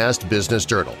Podcast Business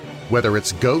Journal. Whether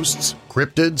it's ghosts,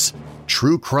 cryptids,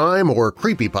 true crime, or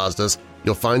creepypastas,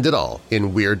 you'll find it all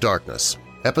in Weird Darkness.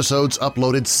 Episodes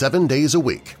uploaded 7 days a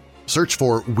week. Search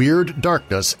for Weird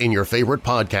Darkness in your favorite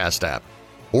podcast app,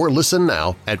 or listen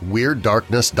now at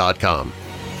WeirdDarkness.com.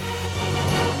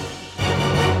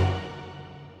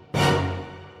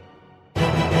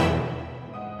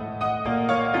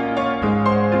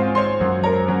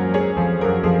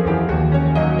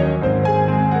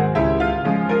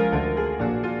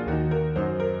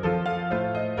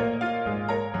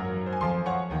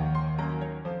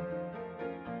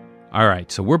 All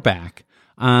right, so we're back.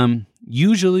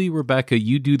 Usually, Rebecca,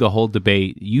 you do the whole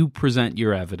debate. You present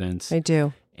your evidence. I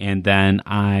do. And then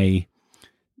I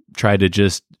try to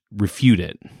just refute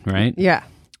it, right? Yeah.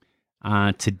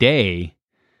 Today,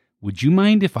 would you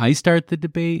mind if I start the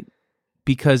debate?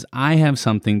 Because I have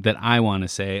something that I want to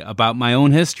say about my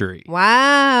own history.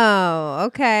 Wow.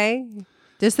 Okay.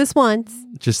 Just this once.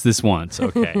 Just this once,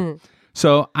 okay.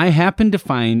 So I happened to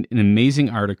find an amazing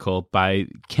article by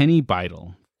Kenny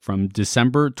Beidel from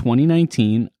December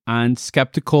 2019 on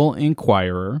Skeptical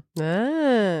Inquirer.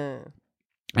 Ah.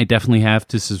 I definitely have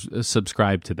to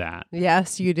subscribe to that.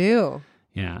 Yes, you do.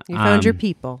 Yeah. You found your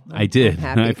people. I did. I'm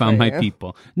happy I found for my you.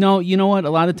 people. No, you know what? A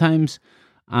lot of times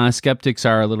skeptics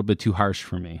are a little bit too harsh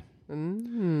for me.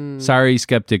 Sorry,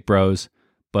 skeptic bros,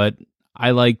 but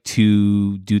I like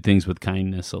to do things with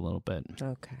kindness a little bit.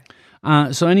 Okay.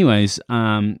 So anyways,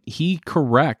 he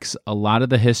corrects a lot of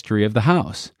the history of the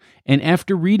house. And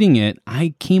after reading it,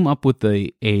 I came up with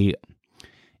a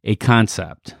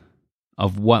concept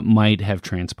of what might have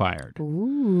transpired.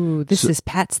 Ooh, this is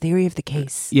Pat's theory of the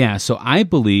case. Yeah, so I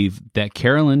believe that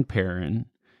Carolyn Perrin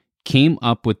came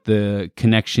up with the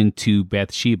connection to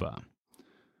Bathsheba.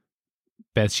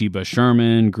 Bathsheba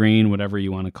Sherman, Green, whatever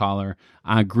you want to call her.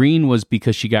 Green was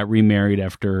because she got remarried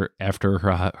after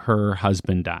her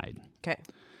husband died. Okay.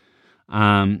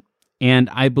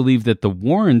 And I believe that the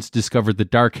Warrens discovered the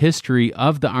dark history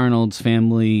of the Arnold's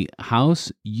family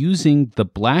house using the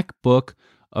Black Book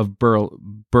of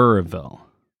Burrillville.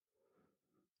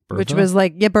 Which was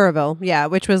like, Burrillville. Yeah,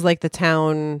 which was like the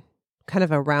town kind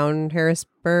of around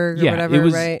Harrisburg or whatever, it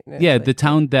was, right? Yeah, the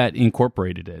town that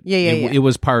incorporated it. Yeah. It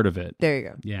was part of it. There you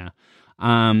go. Yeah.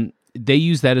 They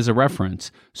use that as a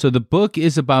reference. So the book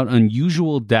is about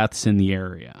unusual deaths in the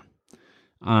area.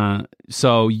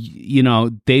 So,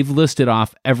 they've listed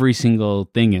off every single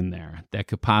thing in there that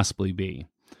could possibly be.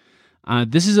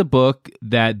 This is a book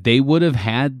that they would have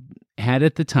had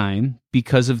at the time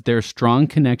because of their strong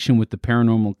connection with the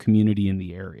paranormal community in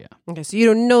the area. Okay, so you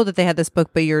don't know that they had this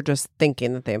book, but you're just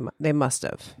thinking that they must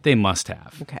have. They must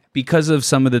have. Okay. Because of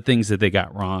some of the things that they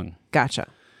got wrong. Gotcha.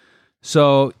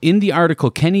 So in the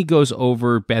article, Kenny goes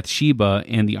over Bathsheba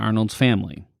and the Arnold's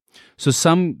family. So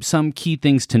some key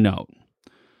things to note.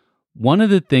 One of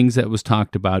the things that was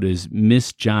talked about is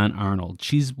Miss John Arnold.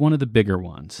 She's one of the bigger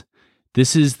ones.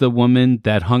 This is the woman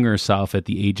that hung herself at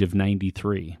the age of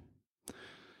 93.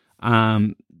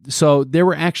 So there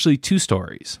were actually two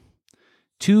stories,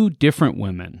 two different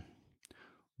women.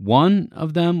 One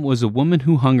of them was a woman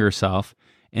who hung herself,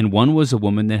 and one was a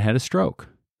woman that had a stroke.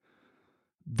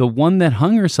 The one that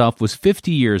hung herself was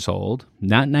 50 years old,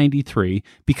 not 93,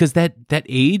 because that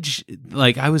age,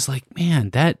 like I was like,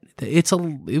 man,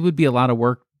 it would be a lot of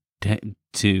work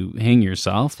to hang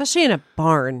yourself, especially in a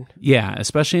barn. Yeah,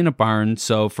 especially in a barn.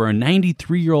 So for a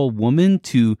 93-year-old woman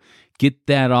to get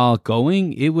that all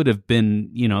going, it would have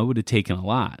been, it would have taken a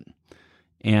lot.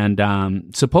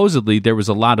 And supposedly there was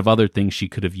a lot of other things she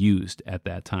could have used at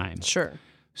that time. Sure.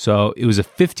 So it was a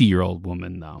 50-year-old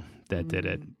woman though that did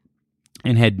it,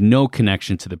 and had no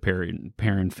connection to the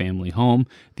Perrin family home.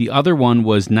 The other one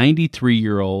was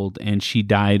 93-year-old, and she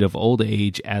died of old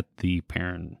age at the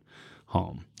Perrin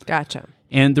home. Gotcha.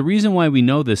 And the reason why we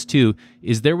know this, too,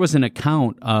 is there was an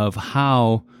account of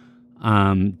how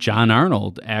John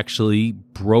Arnold actually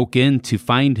broke in to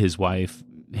find his wife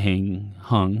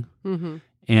hung. Mm-hmm.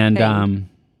 And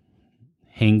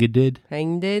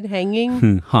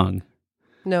hanging? Hung.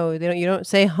 No, you don't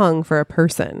say hung for a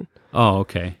person. Oh,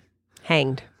 okay.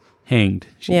 Hanged.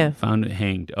 She found it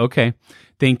hanged. Okay.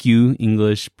 Thank you,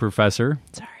 English professor.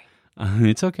 Sorry.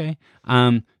 It's okay.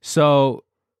 So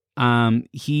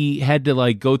he had to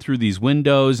like go through these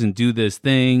windows and do this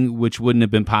thing, which wouldn't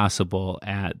have been possible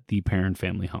at the Perron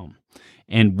family home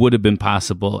and would have been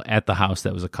possible at the house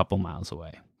that was a couple miles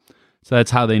away. So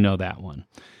that's how they know that one.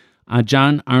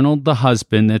 John Arnold, the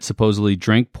husband that supposedly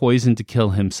drank poison to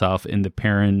kill himself in the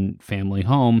Perron family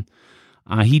home,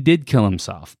 he did kill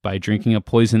himself by drinking a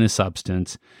poisonous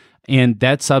substance. And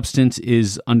that substance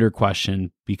is under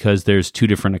question because there's two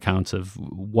different accounts of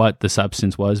what the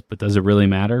substance was, but does it really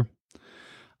matter?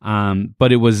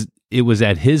 But it was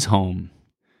at his home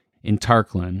in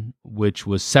Tarkland, which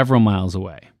was several miles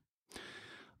away.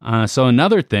 So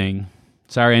another thing,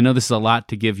 sorry, I know this is a lot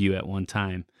to give you at one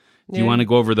time. Do you want to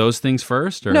go over those things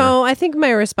first? Or No, I think my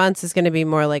response is going to be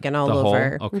more like an all the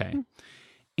over. whole? Okay.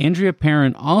 Andrea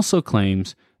Perron also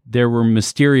claims there were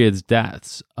mysterious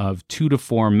deaths of 2 to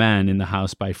 4 men in the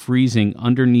house by freezing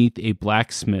underneath a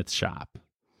blacksmith shop.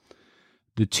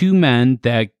 The 2 men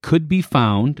that could be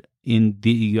found in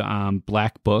the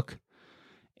Black Book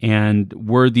and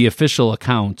were the official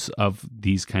accounts of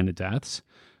these kind of deaths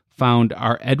found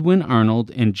are Edwin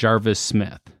Arnold and Jarvis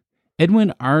Smith.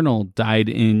 Edwin Arnold died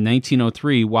in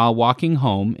 1903 while walking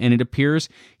home, and it appears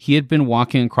he had been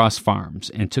walking across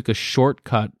farms and took a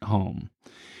shortcut home.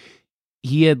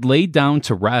 He had laid down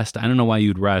to rest. I don't know why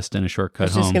you'd rest in a shortcut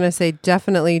home. I was just going to say,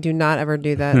 definitely do not ever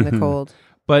do that in the cold.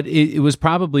 But it was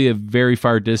probably a very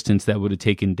far distance that would have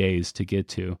taken days to get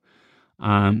to.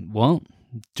 Well,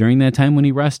 during that time when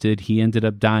he rested, he ended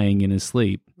up dying in his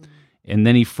sleep. And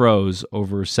then he froze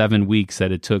over 7 weeks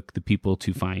that it took the people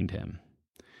to find him.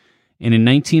 And in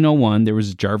 1901, there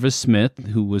was Jarvis Smith,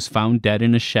 who was found dead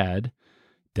in a shed.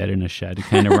 Dead in a shed, it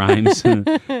kind of rhymes.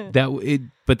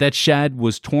 But that shed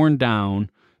was torn down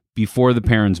before the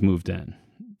parents moved in.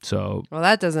 So, well,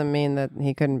 that doesn't mean that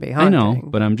he couldn't be haunting. haunting. I know,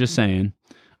 but I'm just saying.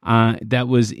 That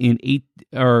was in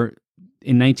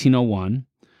 1901.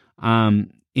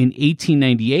 In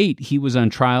 1898, he was on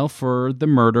trial for the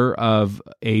murder of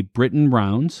a Britton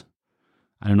Rounds.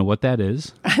 I don't know what that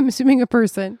is. I'm assuming a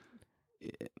person.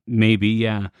 Maybe,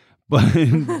 yeah.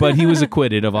 But he was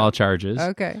acquitted of all charges.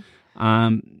 Okay.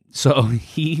 So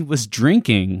he was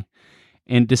drinking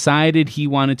and decided he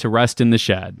wanted to rest in the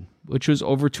shed, which was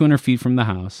over 200 feet from the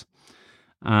house.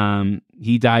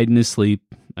 He died in his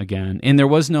sleep again. And there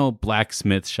was no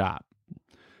blacksmith shop.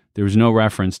 There was no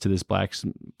reference to this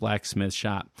blacksmith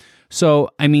shop. So,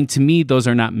 I mean, to me, those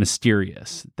are not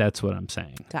mysterious. That's what I'm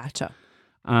saying. Gotcha.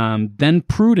 Then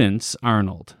Prudence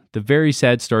Arnold, the very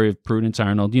sad story of Prudence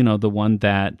Arnold, you know, the one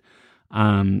that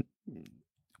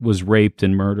was raped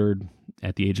and murdered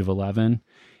at the age of 11.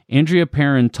 Andrea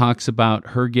Perron talks about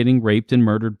her getting raped and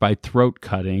murdered by throat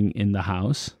cutting in the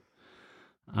house.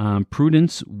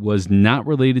 Prudence was not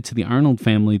related to the Arnold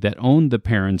family that owned the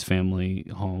Perron's family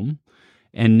home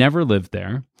and never lived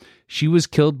there. She was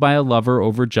killed by a lover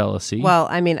over jealousy. Well,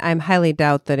 I mean, I highly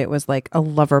doubt that it was like a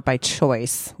lover by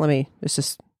choice. Let's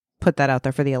just put that out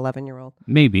there for the 11-year-old.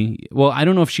 Maybe. Well, I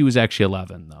don't know if she was actually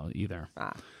 11, though, either.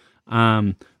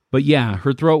 But yeah,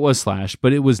 her throat was slashed,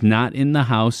 but it was not in the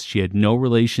house. She had no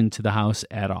relation to the house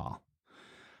at all.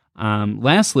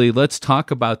 Lastly, let's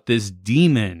talk about this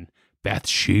demon,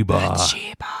 Bathsheba.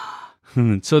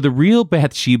 So the real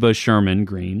Bathsheba Sherman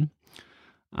Green.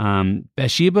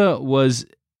 Bathsheba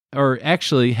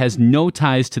has no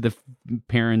ties to the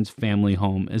Perron's family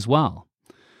home as well.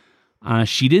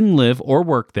 She didn't live or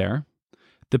work there.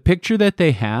 The picture that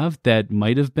they have that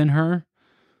might have been her,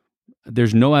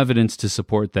 there's no evidence to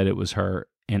support that it was her.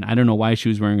 And I don't know why she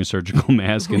was wearing a surgical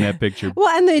mask in that picture. Well,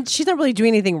 and she's not really doing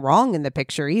anything wrong in the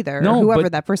picture either, no, whoever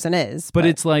that person is. But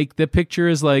it's like the picture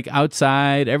is like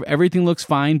outside. Everything looks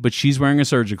fine, but she's wearing a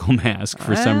surgical mask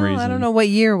for some reason. I don't know. What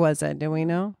year was it? Do we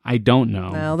know? I don't know.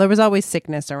 No, there was always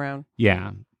sickness around.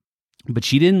 Yeah. But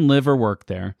she didn't live or work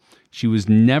there. She was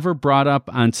never brought up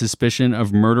on suspicion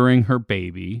of murdering her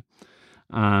baby.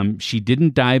 She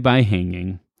didn't die by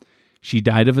hanging. She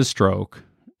died of a stroke.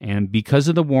 And because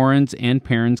of the Warrens' and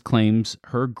Perron's claims,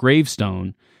 her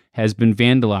gravestone has been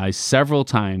vandalized several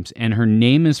times, and her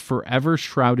name is forever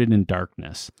shrouded in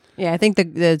darkness. Yeah, I think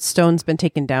the stone's been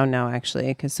taken down now, actually,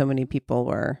 because so many people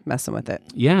were messing with it.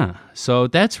 Yeah, so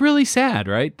that's really sad,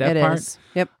 right? That part is.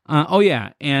 Yep. Oh,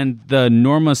 yeah, and the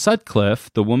Norma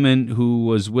Sutcliffe, the woman who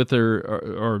was with her,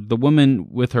 or the woman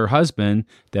with her husband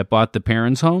that bought the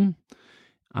Perron's home,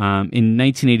 in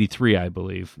 1983, I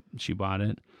believe she bought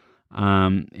it.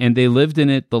 And they lived in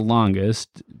it the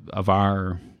longest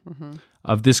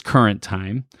of this current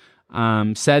time,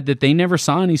 said that they never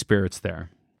saw any spirits there.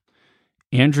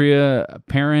 Andrea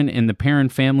Perron and the Perron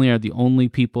family are the only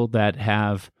people that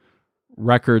have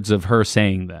records of her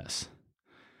saying this.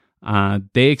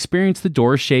 They experienced the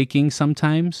door shaking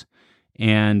sometimes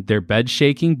and their bed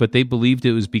shaking, but they believed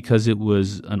it was because it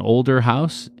was an older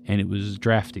house and it was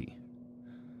drafty.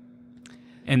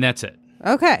 And that's it.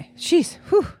 Okay. Jeez.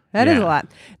 Whew. That is a Yeah. lot.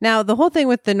 Now, the whole thing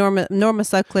with the Norma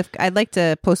Sutcliffe, I'd like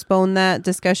to postpone that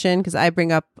discussion because I bring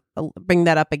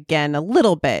that up again a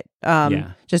little bit,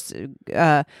 just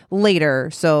later,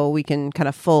 so we can kind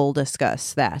of full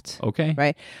discuss that. Okay.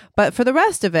 Right. But for the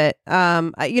rest of it,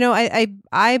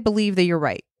 I believe that you're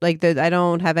right. Like I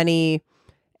don't have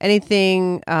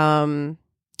anything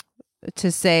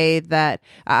to say that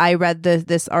I read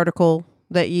this article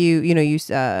that you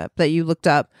looked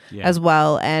up as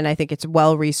well, and I think it's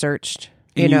well researched.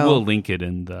 And you will link it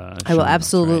in the I will show notes,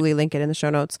 absolutely right? link it in the show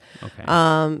notes.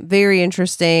 Okay. Very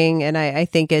interesting, and I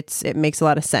think it makes a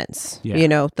lot of sense.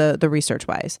 Yeah. The research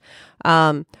wise.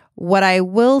 What I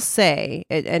will say,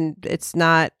 and it's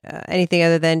not anything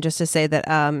other than just to say that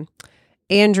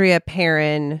Andrea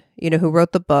Perron, who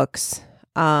wrote the books,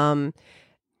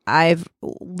 I've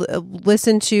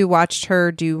watched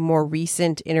her do more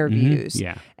recent interviews.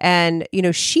 Yeah. And,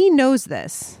 she knows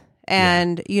this.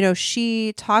 And,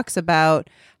 she talks about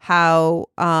how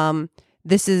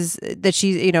this is that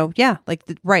she's,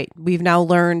 right. We've now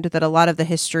learned that a lot of the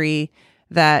history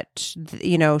that,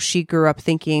 she grew up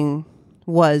thinking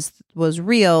was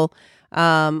real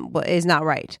is not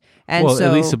right. And well, so,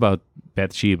 at least about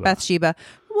Bathsheba.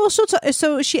 Well,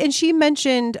 she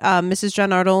mentioned Mrs.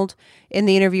 John Arnold in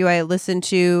the interview I listened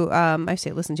to.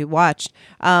 Watched,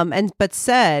 but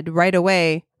said right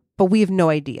away, but we have no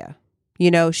idea.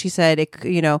 She said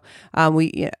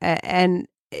and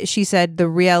she said the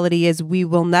reality is we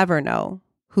will never know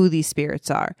who these spirits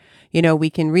are. We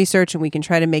can research and we can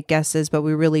try to make guesses, but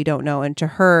we really don't know. And to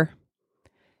her,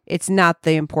 it's not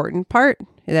the important part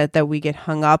that we get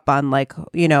hung up on, like,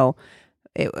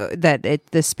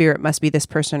 the spirit must be this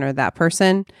person or that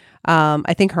person.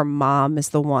 I think her mom is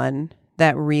the one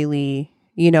that really,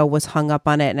 was hung up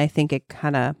on it. And I think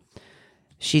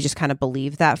she just kind of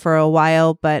believed that for a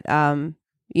while. But,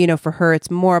 for her,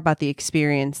 it's more about the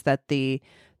experience that the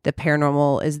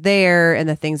paranormal is there and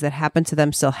the things that happen to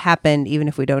them still happen, even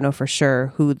if we don't know for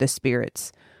sure who the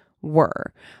spirits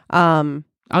were.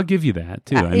 I'll give you that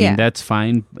too. I mean, that's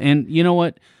fine. And you know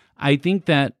what? I think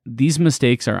that these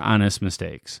mistakes are honest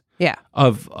mistakes. Yeah.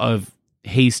 Of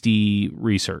hasty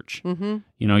research. Mm-hmm.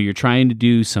 You're trying to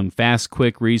do some fast,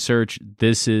 quick research.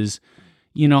 This is,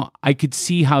 I could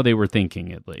see how they were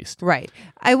thinking at least. Right.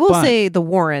 I will say the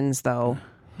Warrens, though,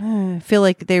 I feel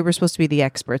like they were supposed to be the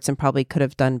experts and probably could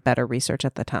have done better research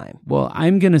at the time. Well,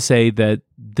 I'm going to say that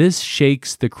this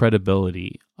shakes the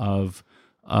credibility of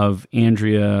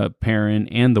Andrea Perron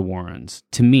and the Warrens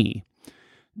to me.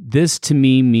 This to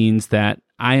me means that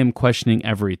I am questioning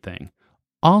everything.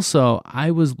 Also,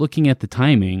 I was looking at the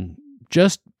timing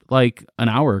just like an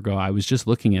hour ago. I was just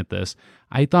looking at this.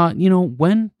 I thought,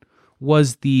 when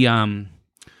was the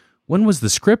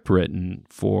script written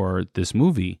for this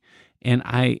movie? And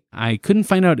I couldn't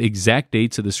find out exact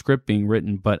dates of the script being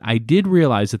written, but I did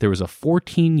realize that there was a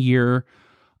 14-year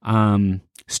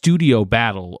studio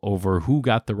battle over who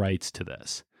got the rights to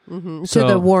this. Mm-hmm. To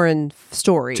the Warren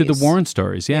stories. To the Warren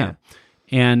stories, yeah.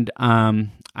 And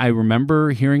I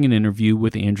remember hearing an interview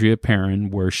with Andrea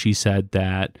Perron where she said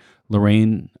that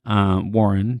Lorraine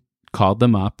Warren called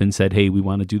them up and said, hey, we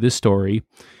want to do this story.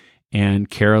 And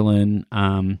Carolyn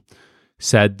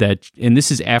said that, and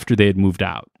this is after they had moved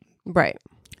out. Right.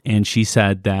 And she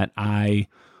said that I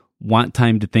want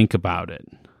time to think about it.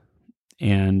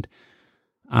 And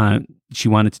she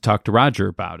wanted to talk to Roger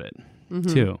about it,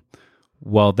 too.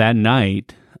 Well, that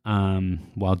night,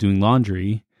 while doing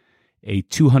laundry, a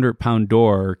 200-pound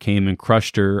door came and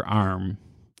crushed her arm.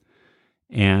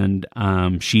 And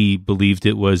she believed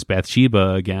it was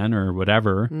Bathsheba again or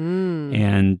whatever,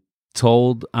 and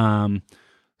told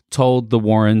the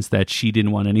Warrens that she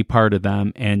didn't want any part of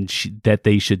them and that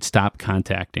they should stop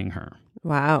contacting her.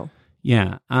 Wow.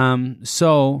 Yeah.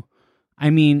 So, I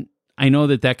mean, I know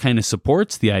that kind of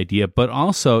supports the idea, but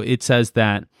also it says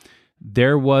that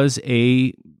there was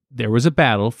a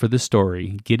battle for the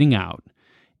story getting out,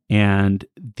 and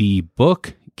the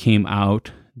book came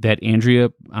out that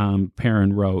Andrea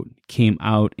Perron wrote came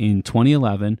out in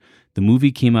 2011. The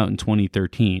movie came out in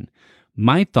 2013.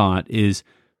 My thought is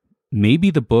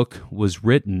maybe the book was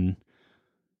written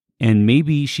and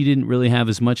maybe she didn't really have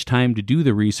as much time to do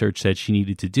the research that she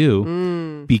needed to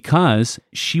do because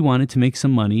she wanted to make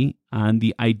some money on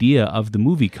the idea of the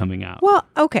movie coming out. Well,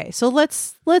 okay. So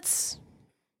let's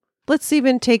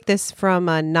even take this from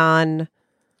a non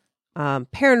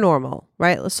paranormal,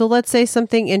 right? So let's say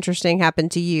something interesting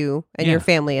happened to you and your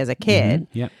family as a kid.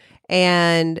 Yeah.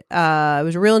 And it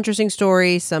was a real interesting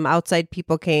story. Some outside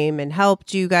people came and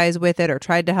helped you guys with it or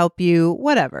tried to help you,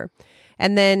 whatever.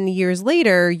 And then years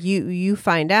later, you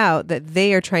find out that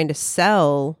they are trying to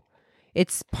sell.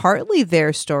 It's partly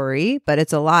their story, but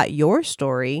it's a lot your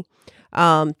story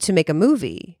to make a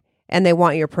movie. And they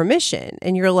want your permission.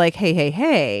 And you're like,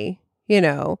 hey,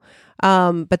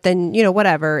 but then,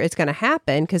 whatever, it's going to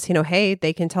happen because, hey,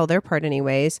 they can tell their part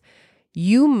anyways.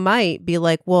 You might be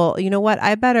like, well, you know what?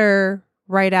 I better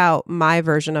write out my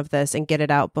version of this and get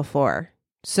it out before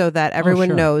so that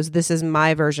everyone knows this is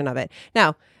my version of it.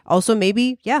 Now, also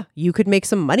maybe, you could make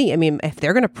some money. I mean, if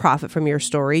they're going to profit from your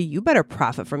story, you better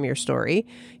profit from your story,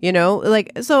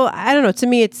 so I don't know. To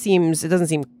me,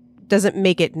 doesn't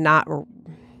make it not,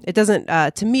 it doesn't,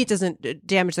 to me, it doesn't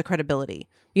damage the credibility,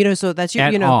 so that's your,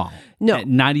 At all. No,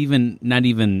 Not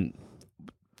even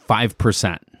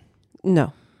 5%.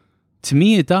 no. To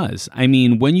me, it does. I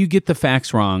mean, when you get the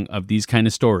facts wrong of these kind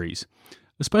of stories,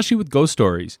 especially with ghost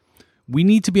stories, we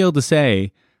need to be able to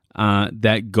say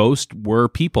that ghosts were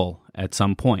people at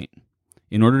some point.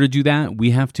 In order to do that,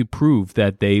 we have to prove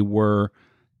that they were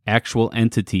actual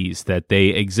entities, that they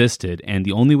existed. And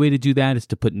the only way to do that is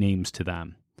to put names to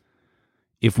them.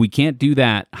 If we can't do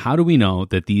that, how do we know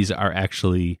that these are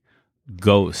actually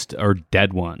ghosts or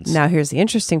dead ones? Now, here's the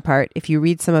interesting part. If you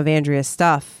read some of Andrea's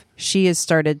stuff, she has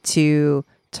started to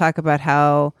talk about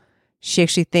how she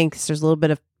actually thinks there's a little bit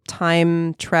of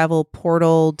time travel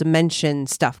portal dimension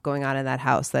stuff going on in that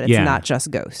house, that it's not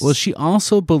just ghosts. Well, she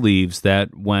also believes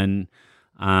that when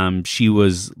she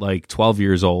was like 12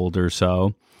 years old or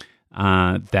so,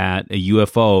 that a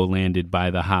UFO landed by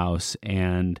the house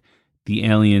and the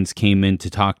aliens came in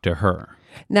to talk to her.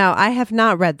 Now, I have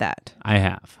not read that. I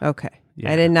have. Okay.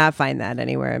 Yeah. I did not find that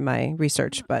anywhere in my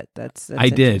research, but that's I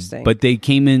did, interesting. but they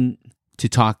came in to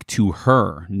talk to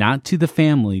her, not to the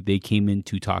family. They came in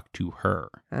to talk to her.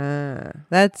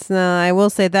 That's I will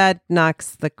say that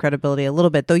knocks the credibility a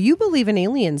little bit, though you believe in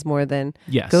aliens more than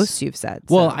ghosts, you've said.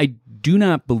 So. Well, I do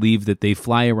not believe that they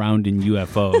fly around in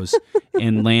UFOs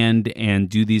and land and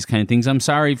do these kind of things. I'm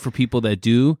sorry for people that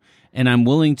do, and I'm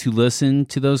willing to listen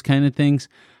to those kind of things.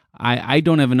 I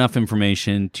don't have enough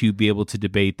information to be able to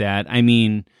debate that. I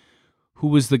mean, who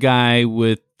was the guy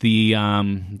with the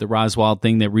Roswell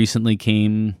thing that recently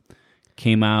came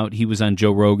out? He was on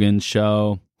Joe Rogan's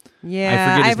show.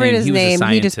 Yeah, I've heard his name.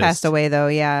 He just passed away, though.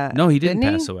 Yeah. No, he didn't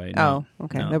pass away. No. Oh,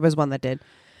 okay. No. There was one that did.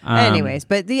 Anyways,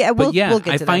 we'll get to that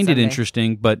I find it someday.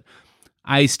 interesting, but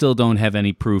I still don't have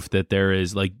any proof that there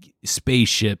is like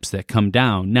spaceships that come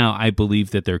down. Now, I believe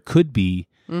that there could be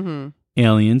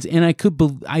aliens, and I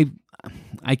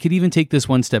could even take this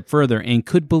one step further and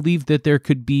could believe that there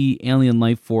could be alien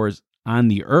life forms on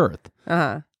the Earth.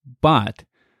 But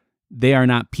they are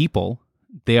not people.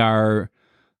 They are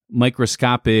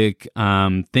microscopic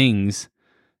things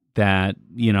that,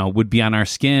 would be on our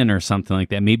skin or something like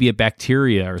that. Maybe a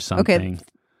bacteria or something. Okay.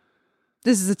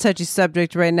 This is a touchy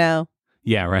subject right now.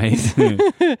 Yeah, right.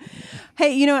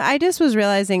 Hey, I just was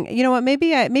realizing, you know what?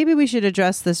 Maybe we should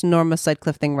address this Norma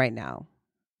Sutcliffe thing right now.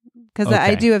 Because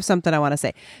I do have something I want to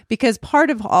say. Because part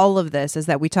of all of this is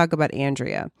that we talk about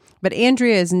Andrea. But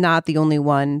Andrea is not the only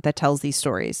one that tells these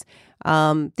stories.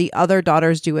 The other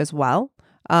daughters do as well.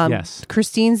 Yes.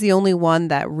 Christine's the only one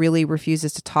that really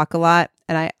refuses to talk a lot.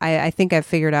 And I think I've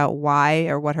figured out why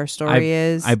or what her story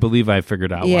is. I believe I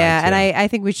figured out why. Yeah, and I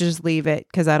think we should just leave it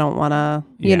because I don't want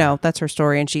to, that's her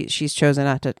story and she's chosen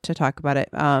not to talk about it.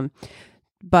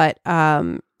 But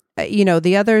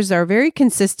the others are very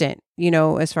consistent,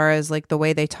 as far as like the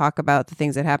way they talk about the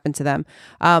things that happen to them.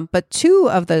 But two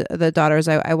of the daughters,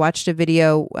 I watched a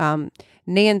video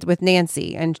with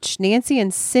Nancy, and Nancy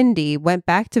and Cindy went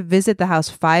back to visit the house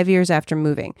 5 years after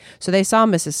moving. So they saw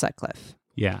Mrs. Sutcliffe.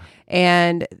 Yeah.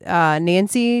 And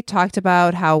Nancy talked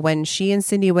about how when she and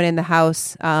Cindy went in the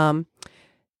house,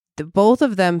 both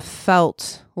of them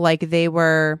felt like they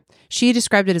were, she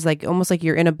described it as like almost like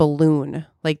you're in a balloon,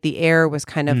 like the air was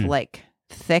kind of like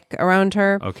thick around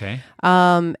her. Okay.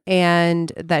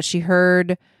 And that she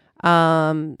heard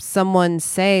someone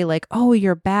say like, "Oh,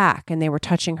 you're back," and they were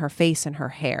touching her face and her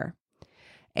hair.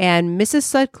 And Mrs.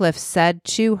 Sutcliffe said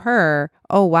to her,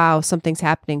 "Oh, wow, something's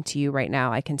happening to you right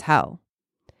now. I can tell."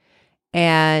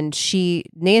 And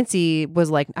Nancy was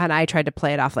like, and I tried to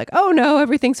play it off like, "Oh no,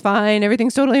 everything's fine.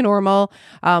 Everything's totally normal."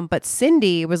 But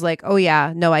Cindy was like, "Oh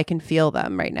yeah, no, I can feel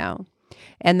them right now."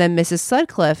 And then Mrs.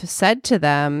 Sutcliffe said to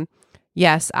them,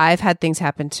 "Yes, I've had things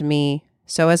happen to me.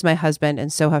 So has my husband,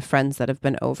 and so have friends that have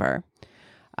been over."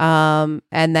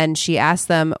 And then she asked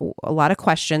them a lot of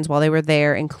questions while they were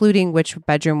there, including which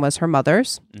bedroom was her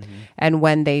mother's. And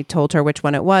when they told her which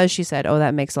one it was, she said, "Oh,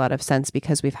 that makes a lot of sense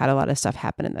because we've had a lot of stuff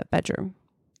happen in that bedroom."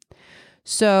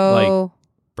 So...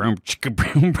 Boom, chicka,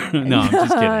 boom, boom. No, I'm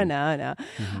just kidding. No.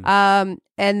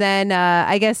 And then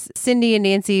I guess Cindy and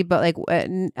Nancy, but like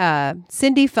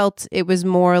Cindy felt it was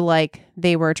more like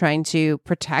they were trying to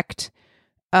protect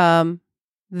them.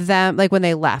 Like when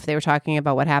they left, they were talking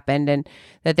about what happened and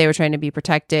that they were trying to be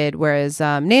protected. Whereas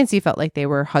Nancy felt like they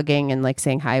were hugging and like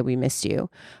saying, "Hi, we missed you."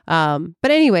 But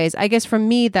anyways, I guess from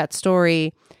me, that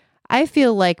story, I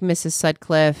feel like Mrs.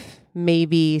 Sutcliffe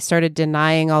maybe started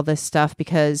denying all this stuff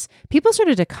because people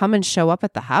started to come and show up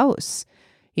at the house.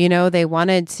 You know, they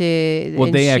wanted to. Well,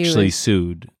 they actually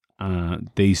sued.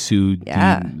 They sued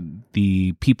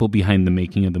the people behind the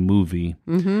making of the movie.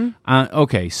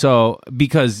 Okay, so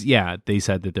because they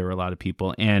said that there were a lot of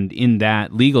people, and in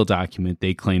that legal document,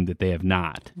 they claimed that they have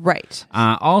not. Right.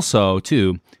 Also,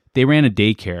 too, they ran a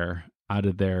daycare out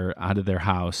of their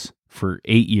house for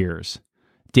 8 years.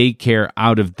 Daycare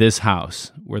out of this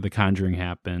house where The Conjuring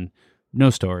happened. No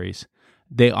stories.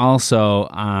 They also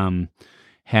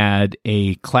had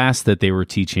a class that they were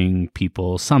teaching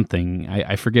people something.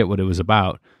 I forget what it was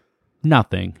about.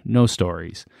 Nothing. No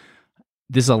stories.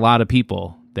 There's a lot of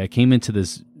people that came into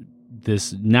this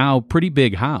now pretty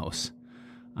big house.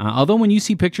 Although when you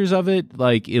see pictures of it,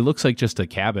 like it looks like just a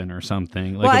cabin or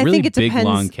something, like a really big,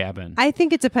 long cabin. I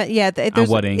think it depends. Yeah, on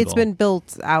what angle it's been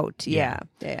built out. Yeah.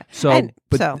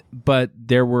 But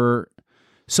there were.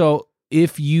 So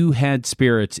if you had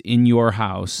spirits in your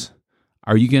house,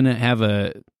 are you going to have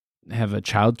a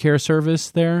childcare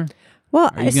service there? Well,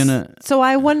 so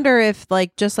I wonder if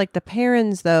just like the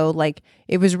Perrons though, like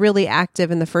it was really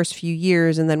active in the first few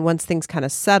years, and then once things kind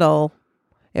of settle,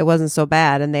 it wasn't so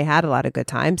bad, and they had a lot of good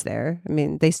times there. I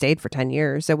mean, they stayed for 10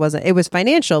 years. It was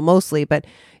financial mostly, but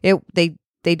they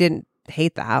didn't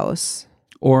hate the house.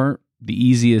 Or the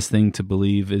easiest thing to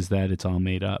believe is that it's all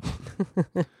made up.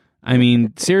 I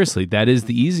mean, seriously, that is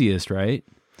the easiest, right?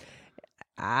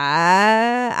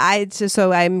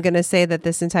 So I'm going to say that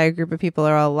this entire group of people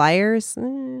are all liars.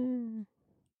 All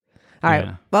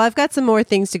right. Well, I've got some more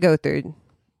things to go through.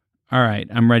 All right.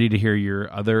 I'm ready to hear your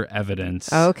other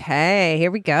evidence. Okay, here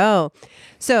we go.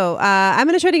 So I'm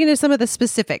going to try to get into some of the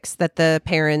specifics that the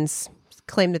Perrons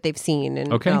claim that they've seen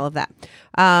and all of that.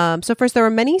 So first, there were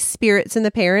many spirits in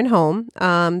the Perron home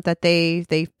that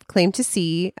they claimed to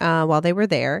see while they were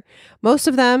there. Most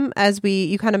of them, as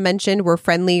you kind of mentioned, were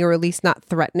friendly or at least not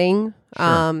threatening.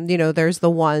 Sure. There's the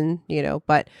one,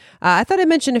 but I thought I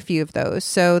mentioned a few of those.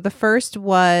 So the first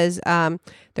was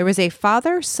there was a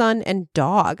father, son, and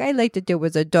dog. I liked that there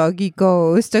was a doggy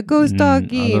ghost, a ghost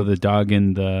doggy. Although the dog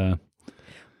in the...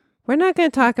 We're not going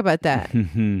to talk about that.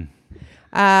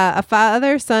 A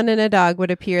father, son, and a dog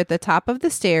would appear at the top of the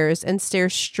stairs and stare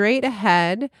straight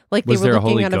ahead like they were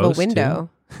looking out of a window.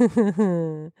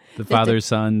 The Father,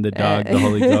 Son, the dog, the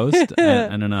Holy Ghost?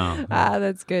 I don't know.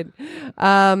 That's good.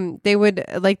 They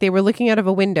were looking out of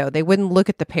a window. They wouldn't look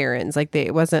at the Perrons.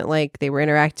 It wasn't like they were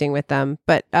interacting with them.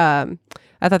 But I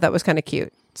thought that was kind of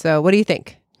cute. So what do you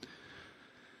think?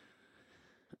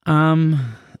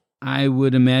 I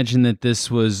would imagine that this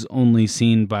was only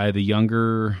seen by the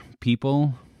younger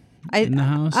people in the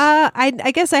house.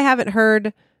 I guess I haven't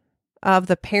heard of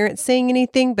the parents saying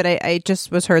anything, but I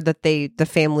just was heard that the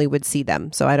family would see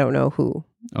them. So I don't know who.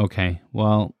 Okay.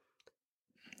 Well,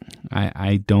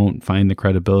 I don't find the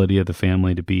credibility of the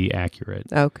family to be accurate.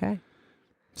 Okay.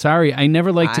 Sorry, I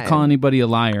never like to call anybody a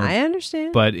liar. I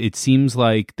understand. But it seems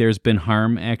like there's been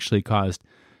harm actually caused.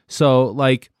 So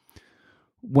like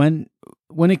when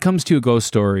it comes to a ghost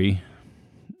story,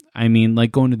 I mean,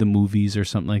 like going to the movies or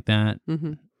something like that.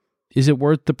 Mm-hmm. Is it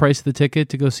worth the price of the ticket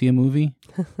to go see a movie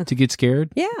to get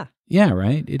scared? Yeah. Yeah,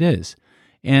 right. It is.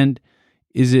 And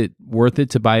is it worth it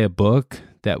to buy a book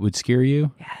that would scare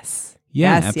you? Yes.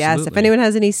 Yeah, yes, absolutely. yes. If anyone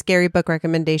has any scary book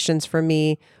recommendations for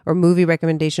me or movie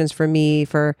recommendations for me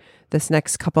for this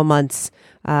next couple months,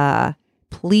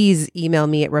 please email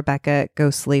me at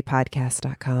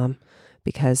rebecca@ghostlypodcast.com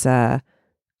because I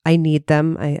need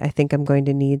them. I think I'm going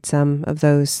to need some of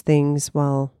those things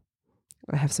while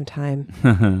I have some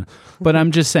time. But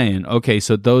I'm just saying, okay,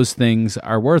 so those things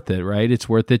are worth it, right? It's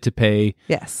worth it to pay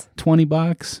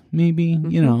 $20 maybe,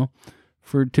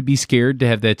 mm-hmm. To be scared, to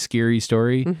have that scary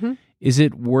story. Mm-hmm. Is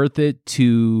it worth it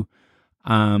to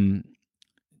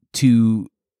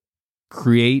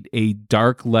create a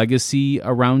dark legacy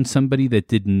around somebody that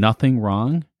did nothing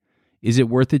wrong? Is it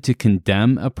worth it to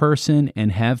condemn a person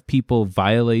and have people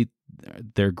violate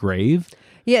their grave?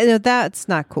 Yeah, no, that's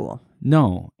not cool.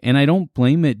 No. And I don't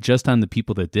blame it just on the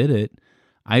people that did it.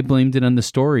 I blamed it on the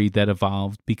story that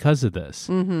evolved because of this.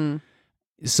 Mm-hmm.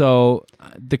 So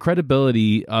the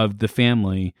credibility of the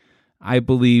family, I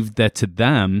believe that to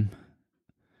them,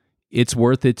 it's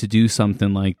worth it to do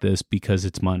something like this because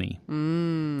it's money.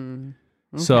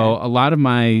 Okay. So a lot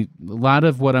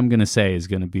of what I'm going to say is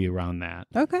going to be around that.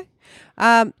 Okay.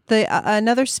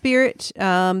 Another spirit,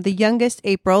 the youngest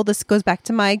April, this goes back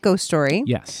to my ghost story.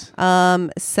 Yes.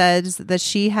 Says that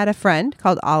she had a friend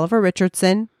called Oliver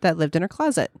Richardson that lived in her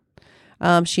closet.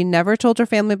 She never told her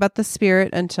family about the spirit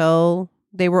until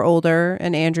they were older,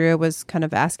 and Andrea was kind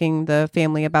of asking the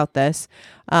family about this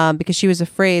because she was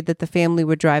afraid that the family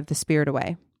would drive the spirit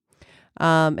away.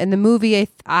 In the movie,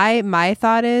 my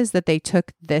thought is that they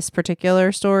took this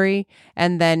particular story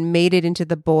and then made it into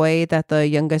the boy that the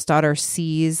youngest daughter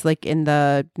sees, like in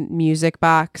the music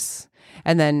box.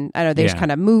 And then I don't know, they just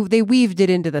kind of they weaved it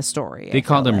into the story. They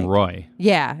called him Roy.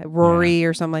 Yeah, Rory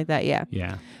or something like that. Yeah.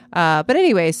 Yeah. But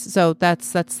anyways, so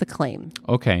that's the claim.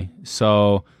 Okay,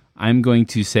 so I'm going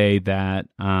to say that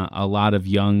a lot of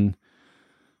young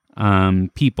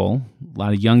people, a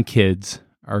lot of young kids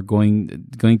are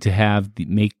going to have the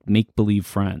make believe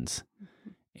friends.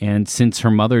 And since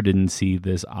her mother didn't see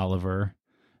this Oliver,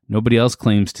 nobody else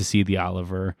claims to see the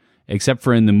Oliver, except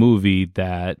for in the movie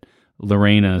that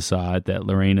Lorena saw it, that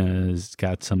Lorena's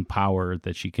got some power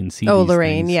that she can see. Oh, these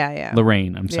Lorraine, things. yeah.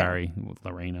 Lorraine, I'm sorry.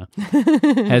 Lorena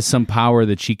has some power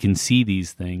that she can see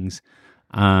these things.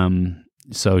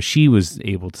 So she was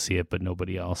able to see it, but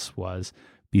nobody else was.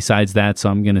 Besides that, so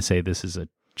I'm going to say this is a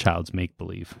child's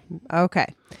make-believe.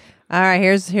 Okay. All right,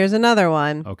 here's another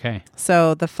one. Okay.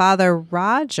 So the father,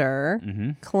 Roger,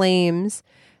 claims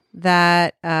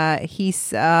that he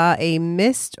saw a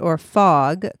mist or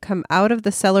fog come out of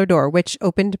the cellar door, which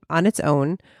opened on its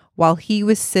own while he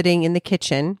was sitting in the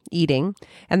kitchen eating,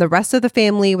 and the rest of the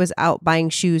family was out buying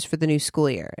shoes for the new school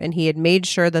year. And he had made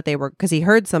sure that they were, because he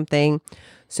heard something,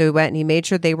 so he went and he made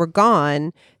sure they were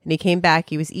gone, and he came back,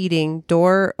 he was eating,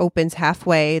 door opens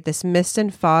halfway, this mist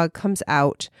and fog comes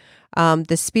out.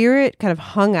 The spirit kind of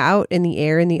hung out in the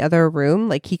air in the other room,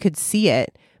 like he could see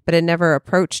it, but it never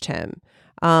approached him.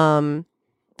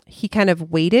 He kind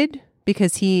of waited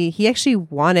because he actually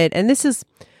wanted, and this is,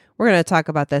 we're going to talk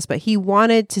about this, but he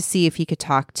wanted to see if he could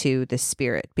talk to this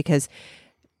spirit because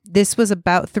this was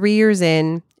about 3 years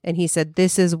in, and he said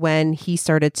this is when he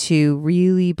started to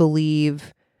really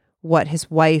believe what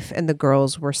his wife and the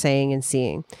girls were saying and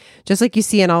seeing. Just like you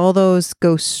see in all those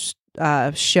ghost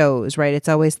shows, right? It's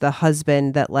always the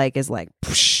husband that like is like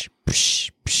psh,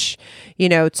 psh, psh, you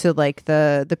know, to like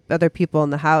the other people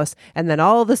in the house, and then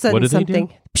all of a sudden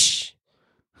something psh,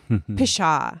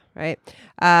 pisha, right?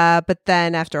 But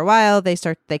then after a while they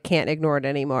can't ignore it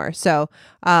anymore. So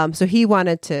he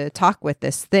wanted to talk with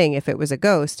this thing if it was a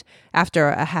ghost. After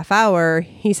a half hour,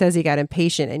 he says he got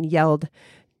impatient and yelled,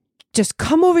 "Just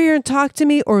come over here and talk to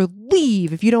me or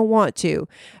leave if you don't want to."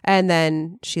 And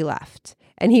then she left.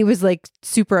 And he was like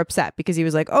super upset because he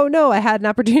was like, "Oh no, I had an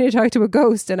opportunity to talk to a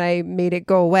ghost and I made it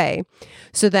go away."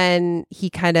 So then he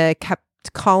kind of kept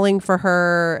calling for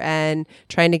her and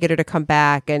trying to get her to come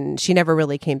back. And she never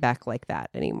really came back like that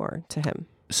anymore to him.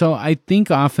 So I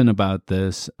think often about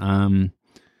this.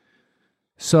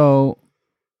 So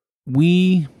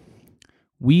you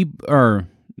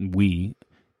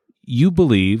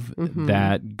believe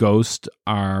that ghosts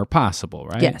are possible,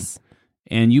 right? Yes.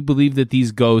 And you believe that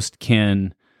these ghosts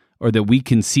can, or that we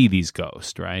can see these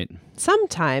ghosts, right?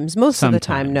 Sometimes. Most of the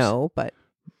time, no, but.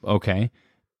 Okay.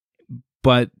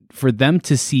 But for them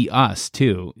to see us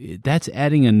too, that's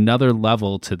adding another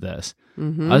level to this.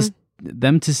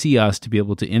 Them to see us, to be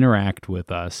able to interact with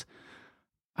us.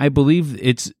 I believe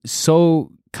it's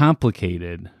so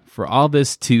complicated for all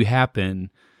this to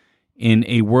happen in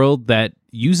a world that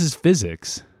uses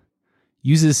physics,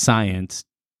 uses science.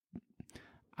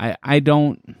 I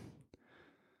don't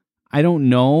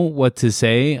know what to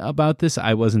say about this.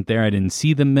 I wasn't there. I didn't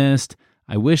see the mist.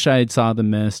 I wish I had saw the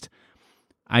mist.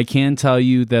 I can tell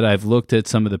you that I've looked at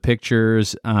some of the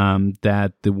pictures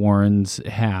that the Warrens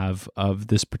have of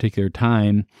this particular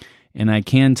time, and I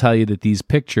can tell you that these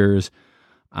pictures,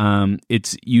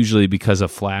 it's usually because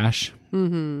of flash.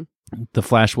 The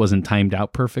flash wasn't timed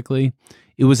out perfectly.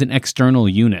 It was an external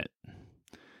unit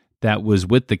that was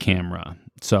with the camera.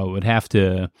 So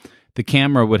the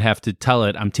camera would have to tell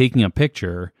it, I'm taking a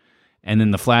picture, and then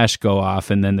the flash go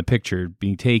off and then the picture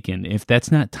being taken. If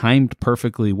that's not timed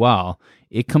perfectly well,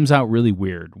 it comes out really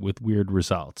weird with weird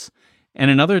results. And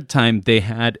another time they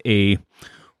had a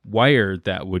wire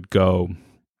that would go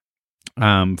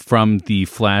from the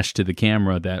flash to the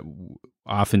camera that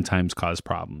oftentimes caused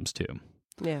problems too.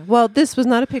 Yeah. Well, this was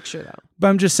not a picture, though. But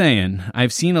I'm just saying,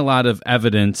 I've seen a lot of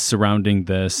evidence surrounding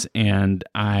this, and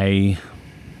I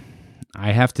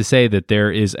have to say that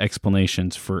there is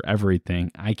explanations for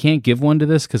everything. I can't give one to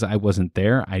this because I wasn't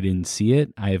there. I didn't see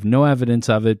it. I have no evidence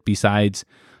of it besides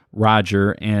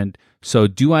Roger. And so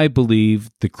do I believe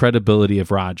the credibility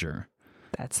of Roger?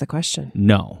 That's the question.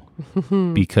 No,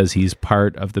 because he's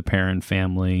part of the Perron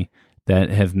family that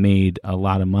have made a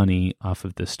lot of money off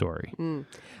of this story.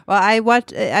 Well, I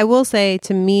will say,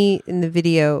 to me, in the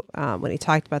video, when he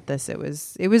talked about this, it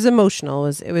was emotional.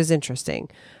 It was interesting.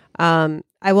 I'm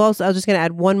just going to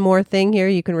add one more thing here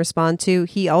you can respond to.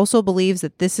 He also believes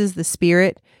that this is the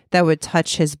spirit that would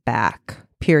touch his back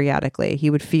periodically. He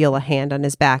would feel a hand on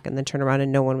his back and then turn around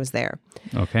and no one was there.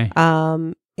 Okay.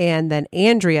 And then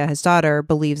Andrea, his daughter,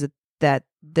 believes that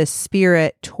the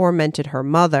spirit tormented her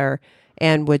mother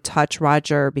and would touch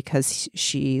Roger because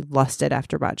she lusted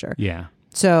after Roger. Yeah.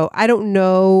 So I don't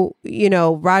know,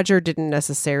 Roger didn't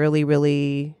necessarily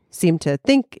really seem to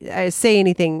say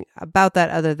anything about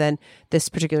that other than this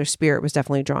particular spirit was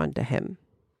definitely drawn to him.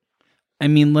 I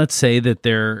mean, let's say that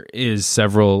there is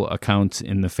several accounts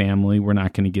in the family. We're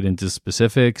not going to get into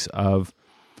specifics of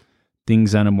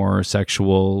things on a more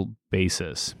sexual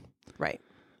basis. Right.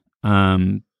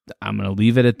 I'm going to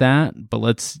leave it at that, but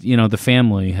the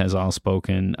family has all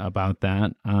spoken about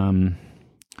that.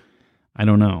 I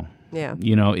don't know. Yeah.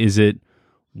 Is it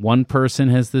one person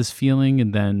has this feeling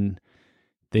and then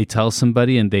they tell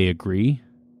somebody and they agree?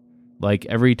 Like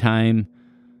every time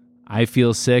I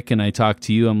feel sick and I talk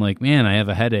to you, I'm like, man, I have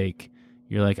a headache.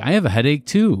 You're like, I have a headache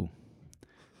too.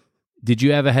 Did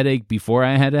you have a headache before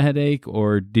I had a headache,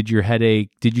 or did you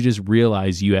just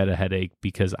realize you had a headache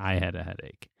because I had a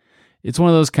headache? It's one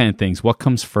of those kind of things. What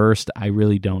comes first? I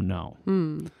really don't know.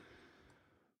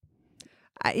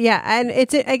 Yeah. And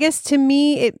I guess to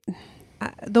me,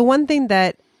 the one thing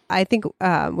that I think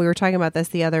we were talking about this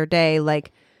the other day,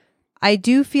 like, I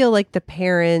do feel like the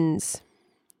parents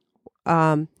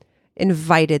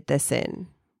invited this in.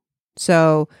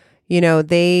 So,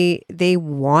 they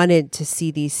wanted to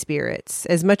see these spirits.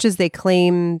 As much as they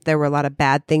claim there were a lot of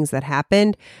bad things that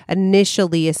happened,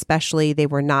 initially, especially, they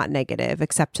were not negative,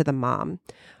 except to the mom.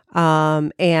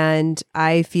 And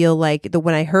I feel like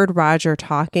when I heard Roger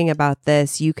talking about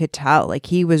this, you could tell, like,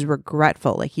 he was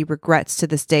regretful. Like, he regrets to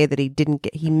this day that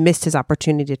he missed his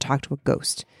opportunity to talk to a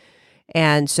ghost.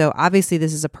 And so obviously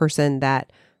this is a person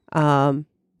that,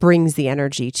 brings the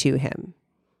energy to him,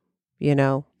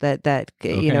 Okay.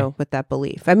 With that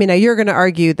belief. I mean, now you're going to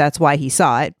argue that's why he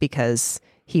saw it, because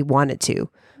he wanted to,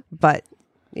 but,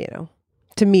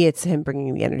 to me, it's him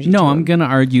bringing the energy. No, to I'm him. going to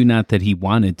argue not that he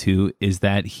wanted to, is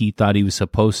that he thought he was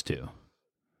supposed to.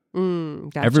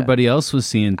 Gotcha. Everybody else was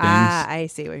seeing things. I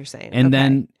see what you're saying. And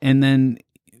Okay. then,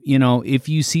 if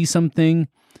you see something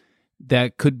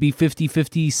that could be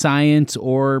 50-50 science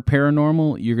or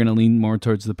paranormal, you're going to lean more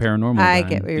towards the paranormal. I then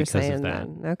get what you're because of saying that.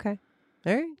 then. Okay.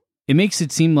 All right. It makes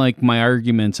it seem like my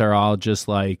arguments are all just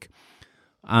like,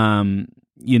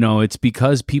 it's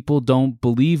because people don't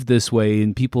believe this way,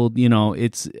 and people,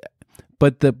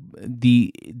 but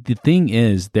the thing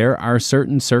is, there are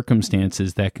certain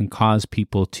circumstances that can cause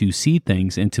people to see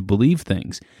things and to believe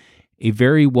things. A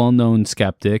very well-known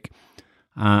skeptic,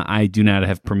 I do not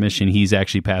have permission. He's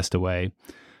actually passed away.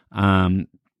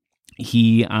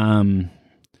 He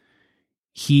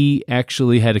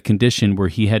actually had a condition where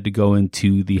he had to go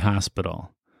into the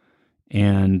hospital,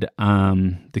 and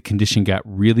the condition got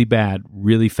really bad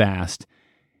really fast,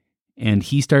 and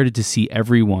he started to see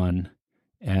everyone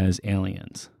as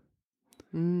aliens.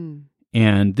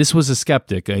 And this was a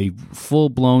skeptic, a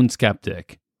full-blown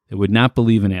skeptic that would not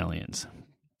believe in aliens.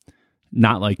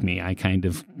 Not like me. I kind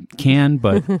of can,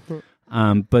 but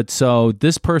so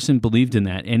this person believed in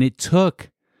that, and it took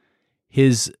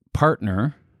his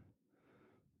partner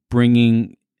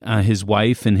bringing his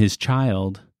wife and his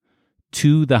child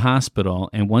to the hospital,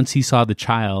 and once he saw the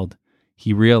child,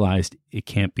 he realized it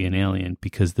can't be an alien,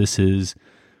 because this is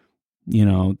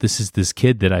this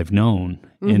kid that I've known.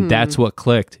 And that's what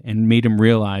clicked and made him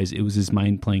realize it was his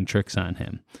mind playing tricks on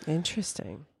him.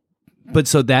 Interesting. But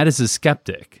so that is a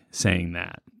skeptic saying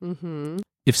that.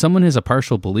 If someone has a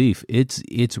partial belief, it's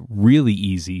really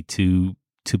easy to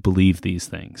believe these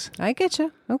things. I get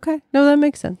you. Okay. No, that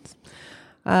makes sense.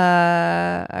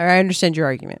 I understand your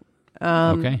argument.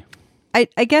 Okay.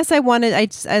 I guess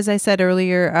as I said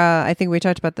earlier, I think we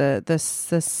talked about the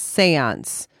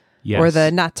seance, Yes. or the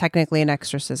not technically an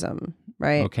exorcism,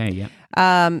 right? Okay.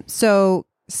 Yeah. So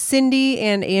Cindy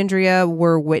and Andrea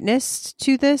were witness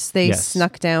to this. They Yes.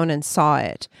 snuck down and saw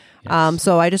it. Yes.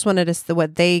 So I just wanted to see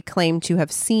what they claim to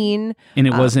have seen. And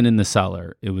it wasn't in the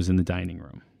cellar. It was in the dining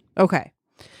room. Okay.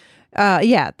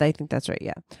 Yeah, I think that's right.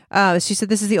 Yeah. She said,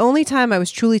 this is the only time I was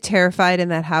truly terrified in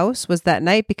that house was that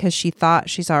night because she thought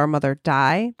she saw her mother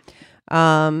die.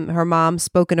 Her mom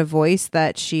spoke in a voice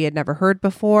that she had never heard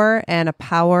before, and a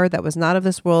power that was not of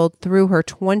this world threw her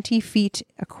 20 feet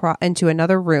across into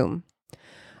another room.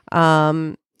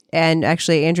 And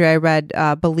actually, Andrea, I read,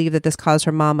 believed that this caused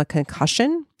her mom a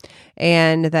concussion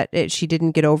and that she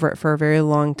didn't get over it for a very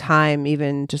long time,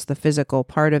 even just the physical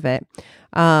part of it.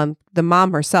 The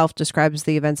mom herself describes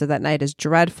the events of that night as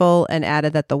dreadful and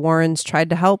added that the Warrens tried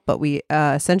to help, but we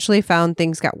essentially found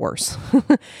things got worse.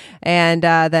 And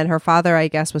then her father, I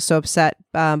guess, was so upset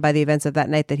by the events of that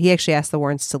night that he actually asked the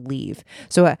Warrens to leave.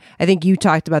 So I think you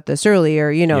talked about this earlier,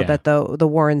 Yeah. that the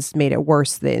Warrens made it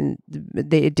worse than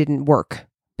it didn't work,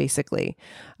 basically.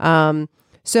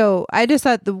 So I just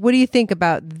thought, what do you think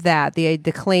about that? The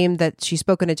claim that she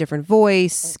spoke in a different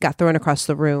voice, got thrown across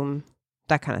the room,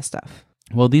 that kind of stuff.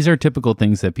 Well, these are typical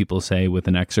things that people say with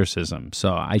an exorcism.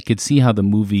 So I could see how the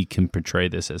movie can portray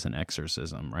this as an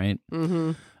exorcism, right?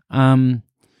 Mm-hmm.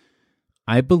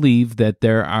 I believe that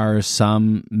there are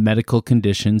some medical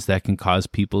conditions that can cause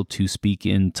people to speak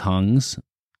in tongues,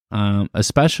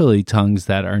 especially tongues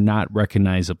that are not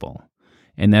recognizable.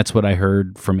 And that's what I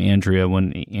heard from Andrea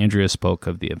when Andrea spoke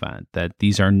of the event, that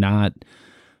this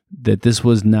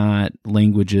was not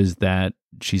languages that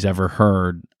she's ever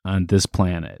heard on this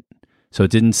planet. So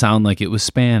it didn't sound like it was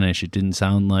Spanish. It didn't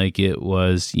sound like it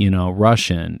was,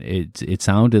 Russian. It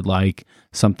sounded like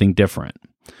something different.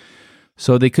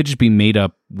 So they could just be made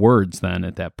up words then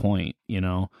at that point,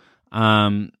 The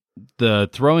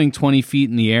throwing 20 feet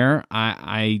in the air,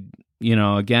 I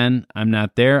again, I'm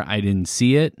not there. I didn't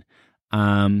see it.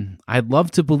 I'd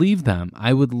love to believe them.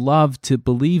 I would love to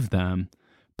believe them,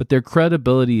 but their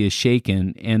credibility is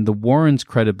shaken, and the Warrens'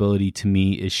 credibility to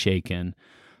me is shaken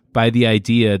by the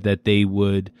idea that they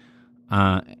would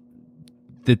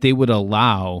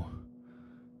allow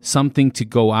something to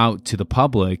go out to the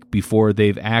public before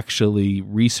they've actually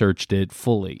researched it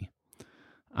fully.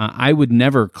 I would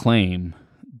never claim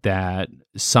that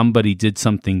somebody did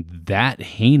something that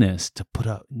heinous to put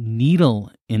a needle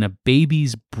in a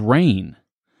baby's brain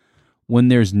when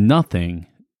there's nothing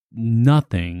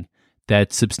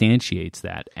that substantiates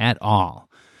that at all.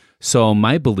 So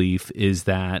my belief is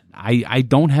that I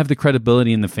don't have the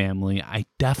credibility in the family. I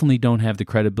definitely don't have the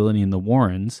credibility in the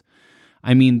Warrens.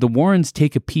 I mean, the Warrens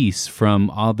take a piece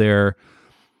from all their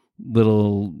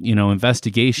little,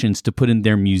 investigations to put in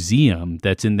their museum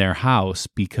that's in their house,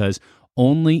 because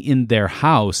only in their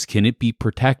house can it be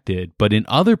protected, but in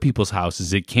other people's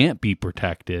houses it can't be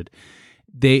protected.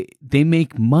 They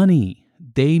make money.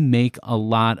 They make a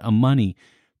lot of money.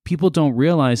 People don't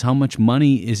realize how much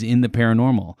money is in the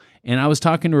paranormal. And I was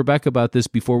talking to Rebecca about this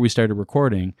before we started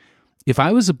recording. If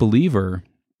I was a believer,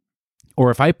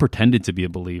 or if I pretended to be a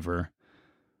believer,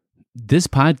 this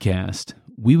podcast,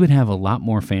 we would have a lot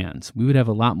more fans. We would have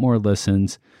a lot more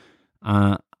listens.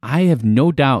 I have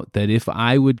no doubt that if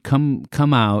I would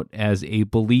come out as a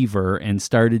believer and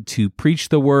started to preach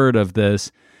the word of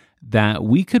this, that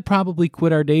we could probably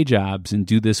quit our day jobs and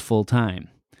do this full time.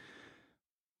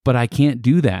 But I can't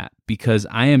do that because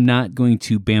I am not going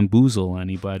to bamboozle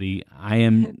anybody.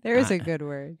 There's a good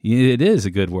word. It is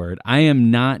a good word. I am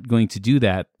not going to do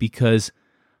that because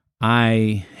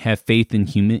I have faith in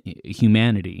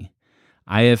humanity.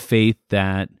 I have faith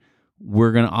that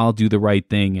we're going to all do the right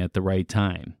thing at the right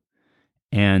time.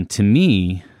 And to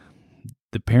me,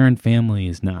 the Perron family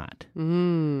is not.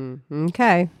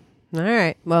 Okay. All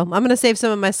right. Well, I'm going to save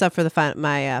some of my stuff for the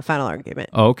my final argument.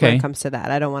 Okay. When it comes to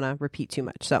that, I don't want to repeat too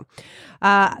much. So,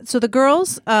 so the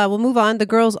girls, we'll move on. The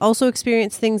girls also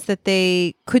experienced things that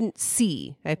they couldn't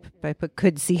see. I put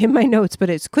could see in my notes, but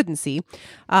it's couldn't see.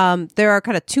 There are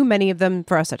kind of too many of them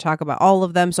for us to talk about all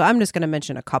of them. So I'm just going to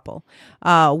mention a couple.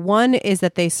 One is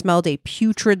that they smelled a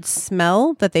putrid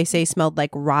smell that they say smelled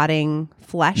like rotting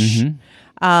flesh. Mm-hmm.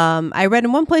 I read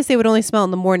in one place they would only smell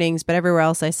in the mornings, but everywhere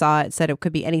else I saw it said it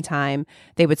could be any time.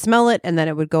 They would smell it and then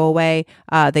it would go away.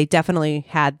 They definitely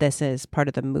had this as part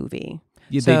of the movie.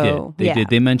 Yeah, they did.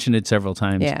 They mentioned it several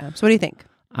times. Yeah. So what do you think?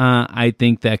 I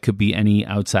think that could be any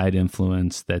outside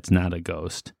influence that's not a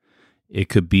ghost. It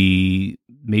could be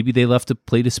maybe they left a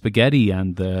plate of spaghetti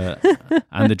on the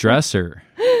dresser,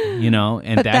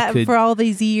 and But that could for all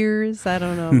these years, I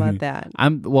don't know about that.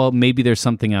 Maybe there's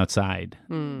something outside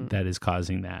that is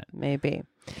causing that. Maybe.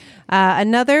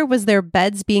 Another was their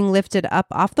beds being lifted up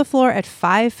off the floor at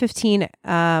 5:15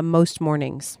 most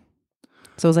mornings.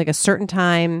 So it was like a certain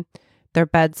time their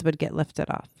beds would get lifted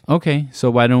off. Okay, so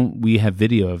why don't we have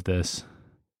video of this?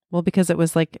 Well, because it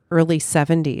was like early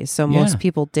 70s, so most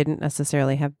people didn't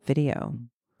necessarily have video.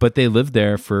 But they lived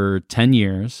there for 10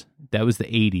 years. That was the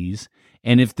 80s.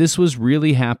 And if this was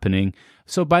really happening...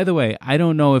 So, by the way, I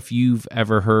don't know if you've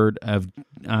ever heard of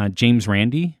James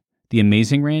Randi, The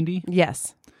Amazing Randi.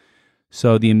 Yes.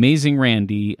 So, The Amazing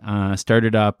Randi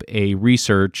started up a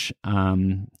research...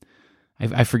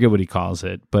 I forget what he calls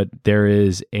it, but there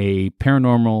is a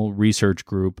paranormal research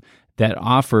group that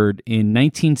offered in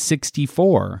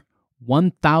 1964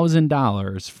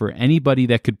 $1,000 for anybody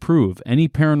that could prove any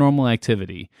paranormal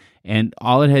activity. And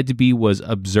all it had to be was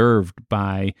observed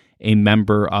by a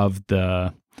member of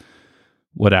the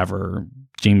whatever,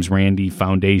 James Randi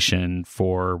Foundation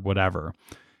for whatever.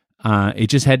 It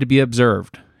just had to be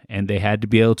observed, and they had to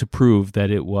be able to prove that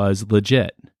it was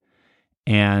legit.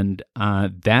 And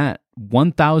that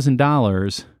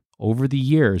 $1,000 over the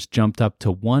years jumped up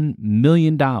to $1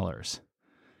 million.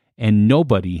 And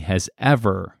nobody has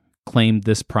ever claimed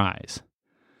this prize.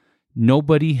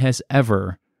 Nobody has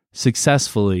ever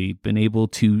successfully been able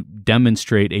to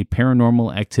demonstrate a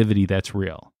paranormal activity that's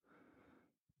real.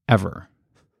 Ever.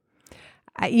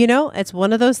 It's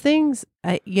one of those things,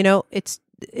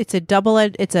 it's a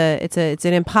double-edged, it's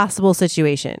an impossible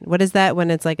situation. What is that when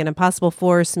it's like an impossible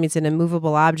force meets an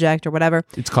immovable object or whatever?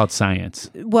 It's called science.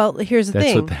 Well, here's the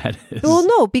thing. That's what that is. Well,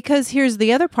 no, because here's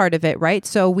the other part of it, right?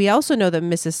 So we also know that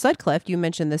Mrs. Sutcliffe, you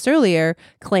mentioned this earlier,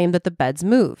 claimed that the beds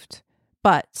moved,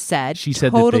 but she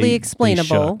said totally that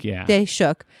explainable. They shook, yeah. They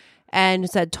shook and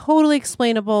said totally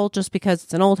explainable just because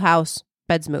it's an old house.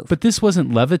 Beds move. But this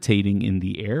wasn't levitating in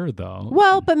the air, though.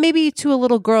 Well, but maybe to a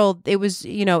little girl, it was,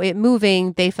 it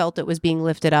moving. They felt it was being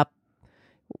lifted up.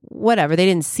 Whatever. They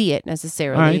didn't see it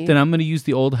necessarily. All right, then I'm going to use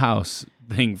the old house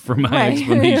thing for my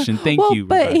explanation. Thank you.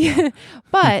 But,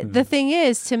 but the thing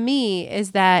is, to me,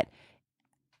 is that,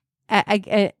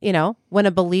 when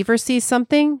a believer sees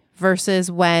something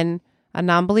versus when a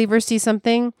non-believer sees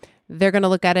something, they're going to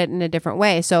look at it in a different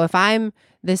way. So if I'm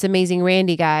this Amazing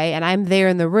Randi guy and I'm there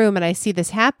in the room and I see this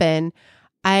happen,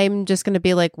 I'm just going to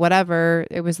be like, whatever,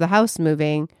 it was the house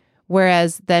moving.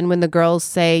 Whereas then when the girls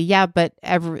say, yeah, but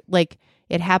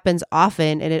it happens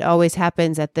often and it always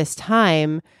happens at this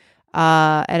time,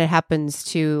 and it happens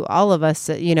to all of us,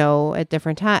 at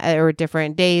different times or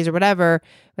different days or whatever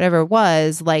it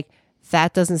was, like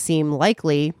that doesn't seem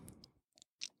likely.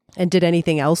 And did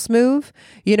anything else move?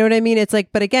 You know what I mean? It's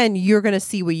like, but again, you're going to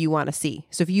see what you want to see.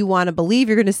 So if you want to believe,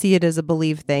 you're going to see it as a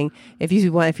believe thing. If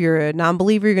you're a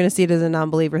non-believer, you're going to see it as a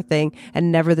non-believer thing, and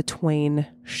never the twain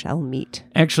shall meet.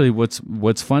 Actually,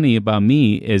 what's funny about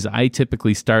me is I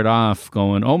typically start off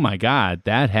going, "Oh my God,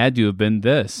 that had to have been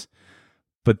this,"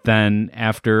 but then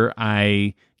after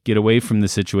I get away from the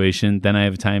situation, then I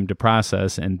have time to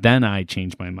process, and then I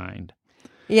change my mind.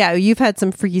 Yeah, you've had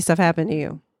some freaky stuff happen to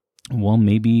you. Well,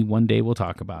 maybe one day we'll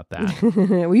talk about that.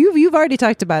 Well, you've already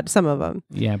talked about some of them.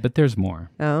 Yeah, but there's more.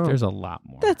 Oh. There's a lot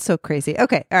more. That's so crazy.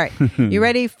 Okay, all right. You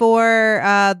ready for,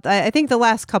 I think the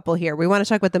last couple here. We want to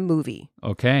talk about the movie.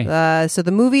 Okay. So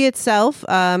the movie itself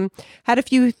had a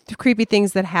few creepy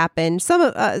things that happened. Some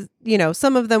of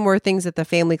them were things that the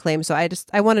family claimed. So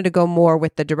I wanted to go more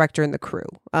with the director and the crew.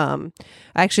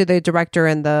 Actually, the director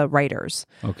and the writers.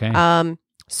 Okay.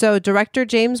 So director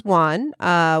James Wan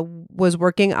was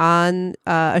working on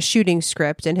a shooting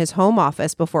script in his home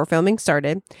office before filming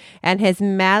started, and his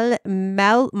Maltipoo,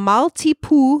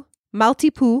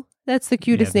 that's the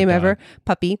cutest name ever,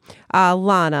 puppy,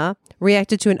 Lana,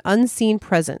 reacted to an unseen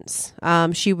presence.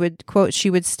 She would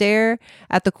stare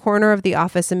at the corner of the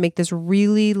office and make this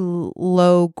really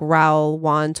low growl,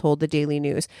 Wan told the Daily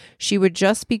News. She would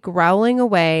just be growling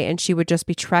away, and she would just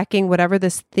be tracking whatever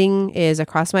this thing is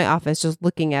across my office, just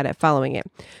looking at it, following it.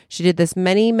 She did this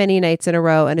many, many nights in a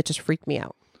row, and it just freaked me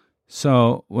out.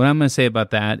 So what I'm going to say about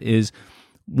that is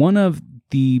one of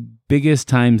the biggest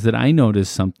times that I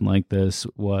noticed something like this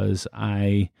was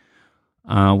I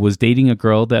was dating a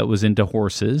girl that was into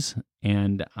horses,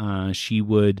 and she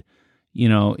would,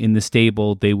 in the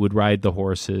stable, they would ride the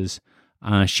horses.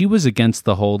 She was against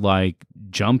the whole,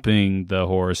 jumping the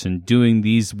horse and doing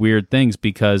these weird things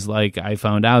because, I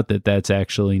found out that that's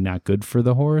actually not good for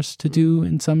the horse to do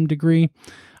in some degree.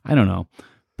 I don't know.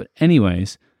 But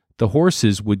anyways, the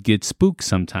horses would get spooked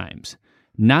sometimes.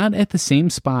 Not at the same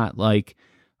spot, like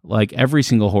every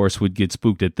single horse would get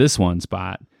spooked at this one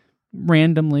spot.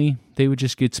 Randomly, they would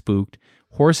just get spooked.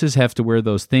 Horses have to wear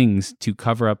those things to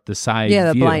cover up the side view.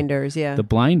 Yeah, the blinders, yeah. The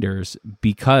blinders,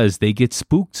 because they get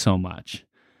spooked so much.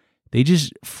 They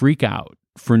just freak out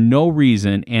for no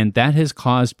reason, and that has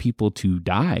caused people to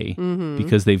die Mm-hmm.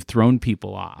 because they've thrown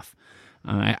people off.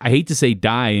 I hate to say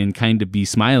die and kind of be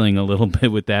smiling a little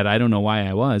bit with that. I don't know why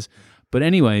I was. But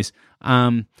anyways,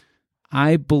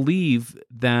 I believe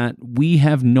that we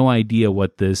have no idea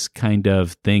what this kind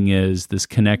of thing is, this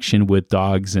connection with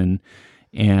dogs and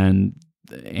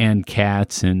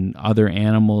cats and other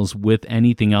animals with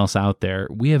anything else out there.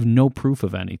 We have no proof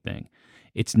of anything.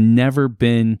 It's never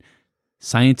been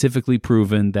scientifically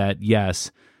proven that,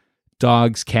 yes,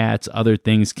 dogs, cats, other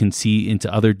things can see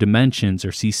into other dimensions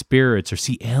or see spirits or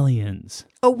see aliens.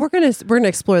 Oh, we're gonna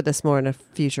explore this more in a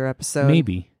future episode.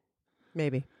 Maybe.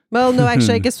 Well, no,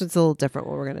 actually, I guess it's a little different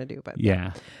what we're gonna do. But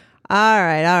Yeah. All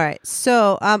right.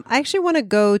 So, I actually want to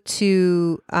go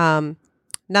to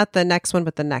not the next one,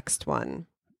 but the next one.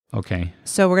 Okay.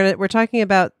 So we're talking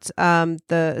about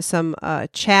some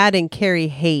Chad and Carrie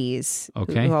Hayes,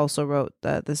 Okay. who also wrote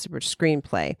the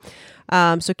screenplay.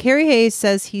 So Carrie Hayes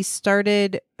says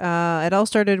it all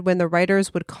started when the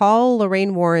writers would call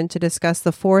Lorraine Warren to discuss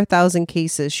the 4,000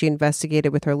 cases she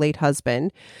investigated with her late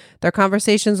husband. Their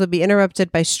conversations would be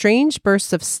interrupted by strange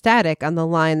bursts of static on the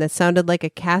line that sounded like a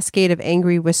cascade of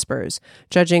angry whispers,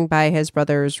 judging by his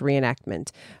brother's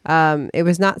reenactment. It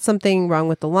was not something wrong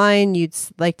with the line. You'd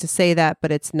like to say that,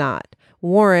 but it's not.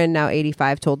 Warren, now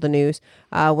 85, told the news,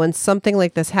 when something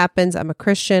like this happens, I'm a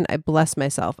Christian. I bless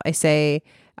myself.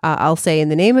 I'll say, in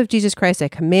the name of Jesus Christ, I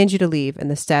command you to leave,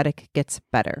 and the static gets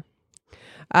better.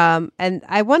 And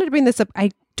I wanted to bring this up.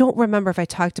 I don't remember if I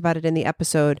talked about it in the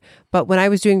episode, but when I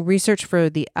was doing research for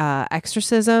the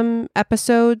exorcism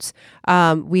episodes,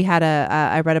 I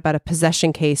read about a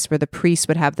possession case where the priest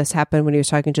would have this happen when he was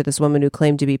talking to this woman who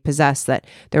claimed to be possessed, that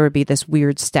there would be this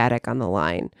weird static on the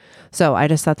line. So I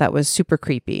just thought that was super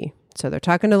creepy. So they're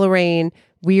talking to Lorraine,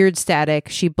 weird static.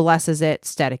 She blesses it.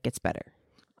 Static gets better.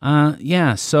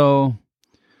 Yeah, so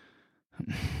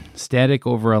static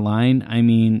over a line. I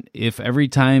mean, if every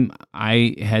time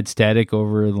I had static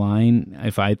over a line,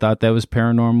 if I thought that was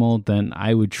paranormal, then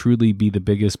I would truly be the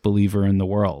biggest believer in the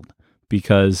world,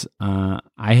 because I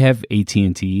have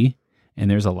AT&T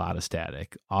and there's a lot of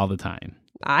static all the time.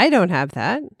 I don't have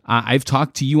that. I've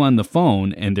talked to you on the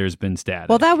phone and there's been static.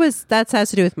 Well, that has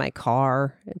to do with my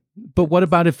car. But what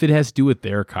about if it has to do with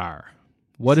their car?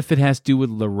 What if it has to do with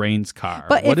Lorraine's car?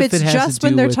 But what if it's just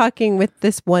when they're talking with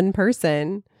this one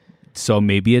person. So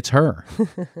maybe it's her.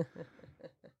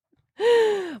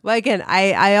 Well, again,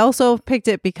 I also picked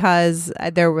it because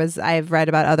I've read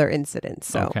about other incidents.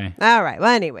 So, okay. All right. Well,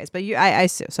 anyways, but I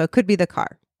assume. So it could be the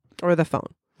car or the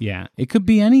phone. Yeah. It could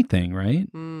be anything, right?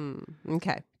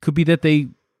 Okay. Could be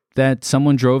that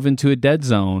someone drove into a dead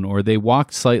zone, or they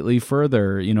walked slightly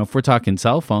further. You know, if we're talking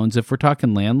cell phones, if we're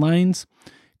talking landlines,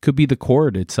 could be the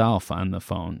cord itself on the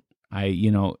phone.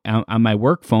 On my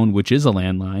work phone, which is a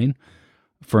landline,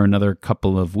 for another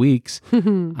couple of weeks,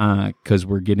 because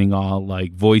we're getting all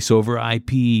like voice over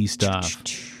IP stuff.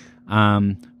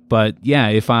 But yeah,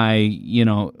 if I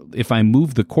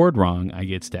move the cord wrong, I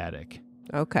get static.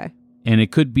 Okay. And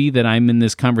it could be that I'm in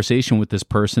this conversation with this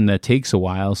person that takes a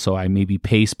while, so I maybe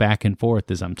pace back and forth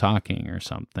as I'm talking or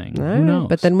something. Who knows?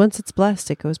 But then once it's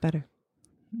blessed, it goes better.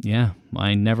 Yeah,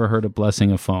 I never heard of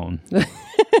blessing a phone. All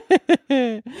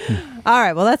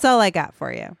right, well, that's all I got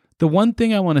for you. The one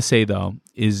thing I want to say, though,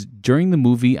 is during the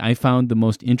movie, I found the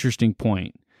most interesting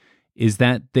point is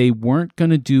that they weren't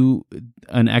going to do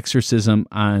an exorcism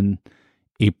on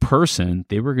a person.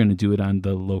 They were going to do it on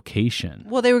the location.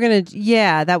 Well, they were going to,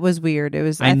 yeah, that was weird.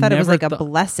 I thought it was like a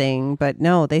blessing, but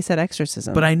no, they said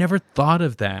exorcism. But I never thought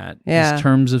of that in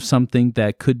terms of something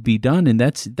that could be done. And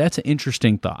that's an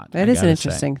interesting thought. It is an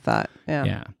interesting thought.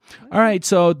 Yeah. All right.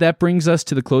 So that brings us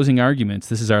to the closing arguments.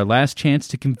 This is our last chance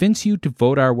to convince you to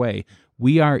vote our way.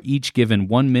 We are each given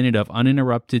 1 minute of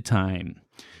uninterrupted time.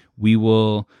 We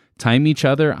will time each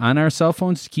other on our cell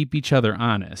phones to keep each other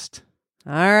honest.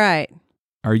 All right.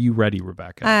 Are you ready,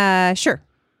 Rebecca? Sure.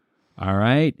 All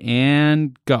right,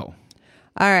 and go.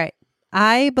 All right.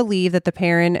 I believe that the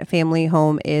Perron family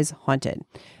home is haunted.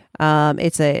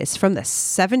 It's from the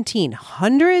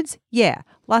 1700s. Yeah.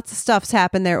 Lots of stuff's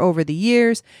happened there over the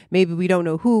years. Maybe we don't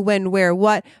know who, when, where,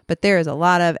 what, but there is a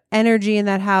lot of energy in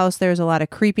that house. There's a lot of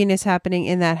creepiness happening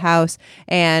in that house.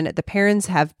 And the parents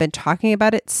have been talking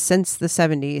about it since the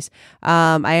 70s.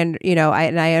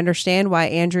 I understand why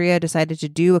Andrea decided to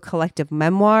do a collective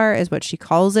memoir, is what she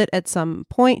calls it at some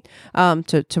point,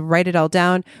 to write it all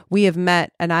down. I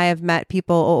have met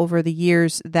people over the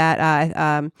years that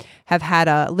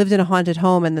have lived in a haunted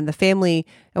home, and then the family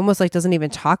almost like doesn't even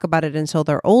talk about it until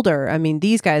they're older. I mean,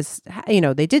 these guys,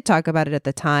 they did talk about it at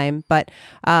the time, but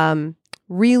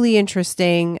really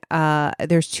interesting.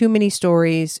 There's too many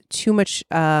stories, too much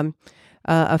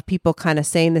of people kind of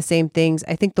saying the same things.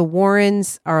 I think the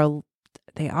Warrens are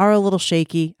a little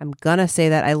shaky. I'm gonna say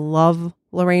that. I love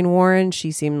Lorraine Warren.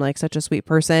 She seemed like such a sweet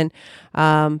person,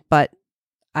 but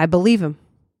I believe him.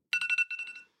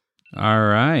 All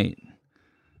right.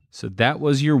 So that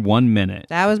was your 1 minute.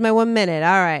 That was my 1 minute.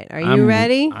 All right. Are you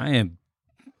ready? I am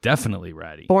definitely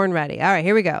ready. Born ready. All right,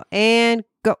 here we go. And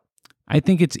go. I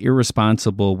think it's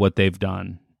irresponsible what they've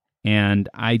done. And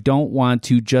I don't want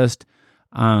to just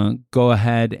go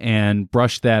ahead and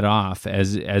brush that off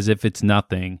as if it's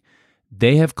nothing.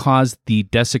 They have caused the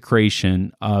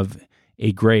desecration of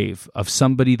a grave of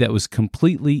somebody that was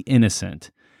completely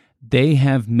innocent. They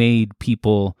have made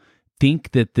people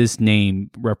think that this name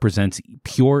represents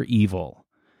pure evil.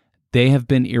 They have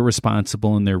been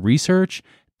irresponsible in their research.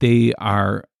 They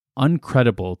are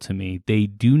uncredible to me. They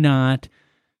do not,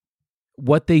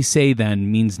 what they say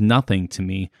then means nothing to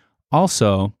me.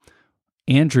 Also,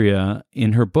 Andrea,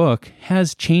 in her book,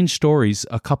 has changed stories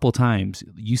a couple times.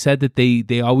 You said that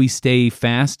they always stay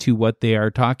fast to what they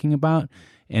are talking about,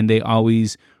 and they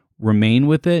always remain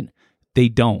with it. They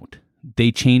don't.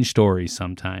 They change stories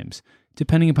sometimes,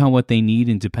 depending upon what they need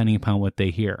and depending upon what they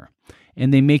hear.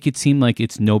 And they make it seem like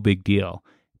it's no big deal.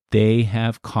 They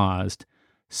have caused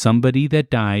somebody that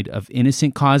died of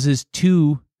innocent causes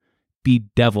to be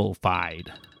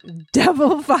devilified.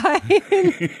 Devilified.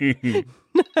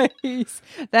 Nice.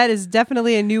 That is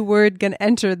definitely a new word going to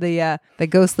enter the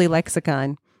ghostly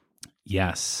lexicon.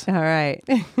 Yes. All right.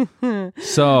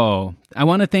 So I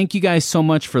want to thank you guys so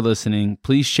much for listening.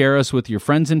 Please share us with your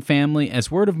friends and family, as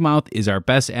word of mouth is our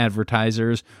best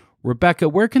advertisers. Rebecca,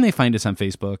 where can they find us on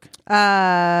Facebook?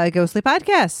 Ghostly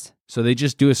Podcast. So they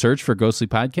just do a search for Ghostly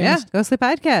Podcast? Yeah, Ghostly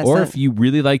Podcast. Or if you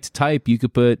really like to type, you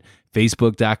could put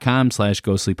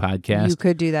facebook.com/Ghostly Podcast. You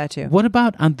could do that too. What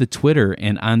about on the Twitter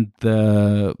and on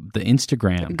the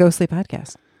Instagram? Ghostly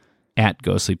Podcast. At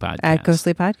Ghostly Podcast. At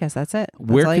Ghostly Podcast. That's it.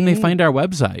 Where can they find our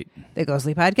website?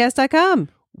 theghostlypodcast.com.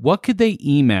 What could they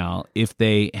email if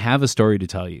they have a story to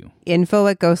tell you?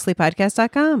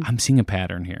 info@ghostlypodcast.com. I'm seeing a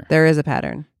pattern here. There is a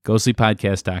pattern.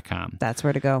 Ghostlypodcast.com. That's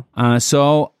where to go.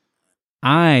 So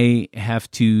I have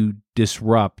to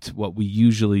disrupt what we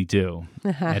usually do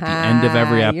at the end of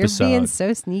every episode. You're being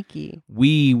so sneaky.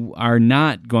 We are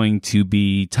not going to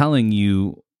be telling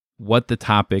you what the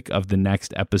topic of the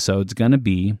next episode's going to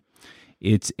be.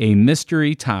 It's a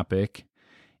mystery topic,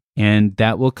 and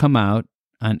that will come out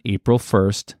on April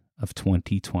 1st of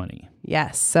 2020.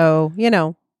 Yes. So,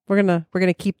 we're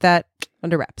gonna keep that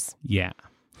under wraps. Yeah.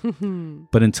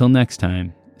 But until next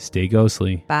time, stay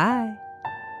ghostly. Bye.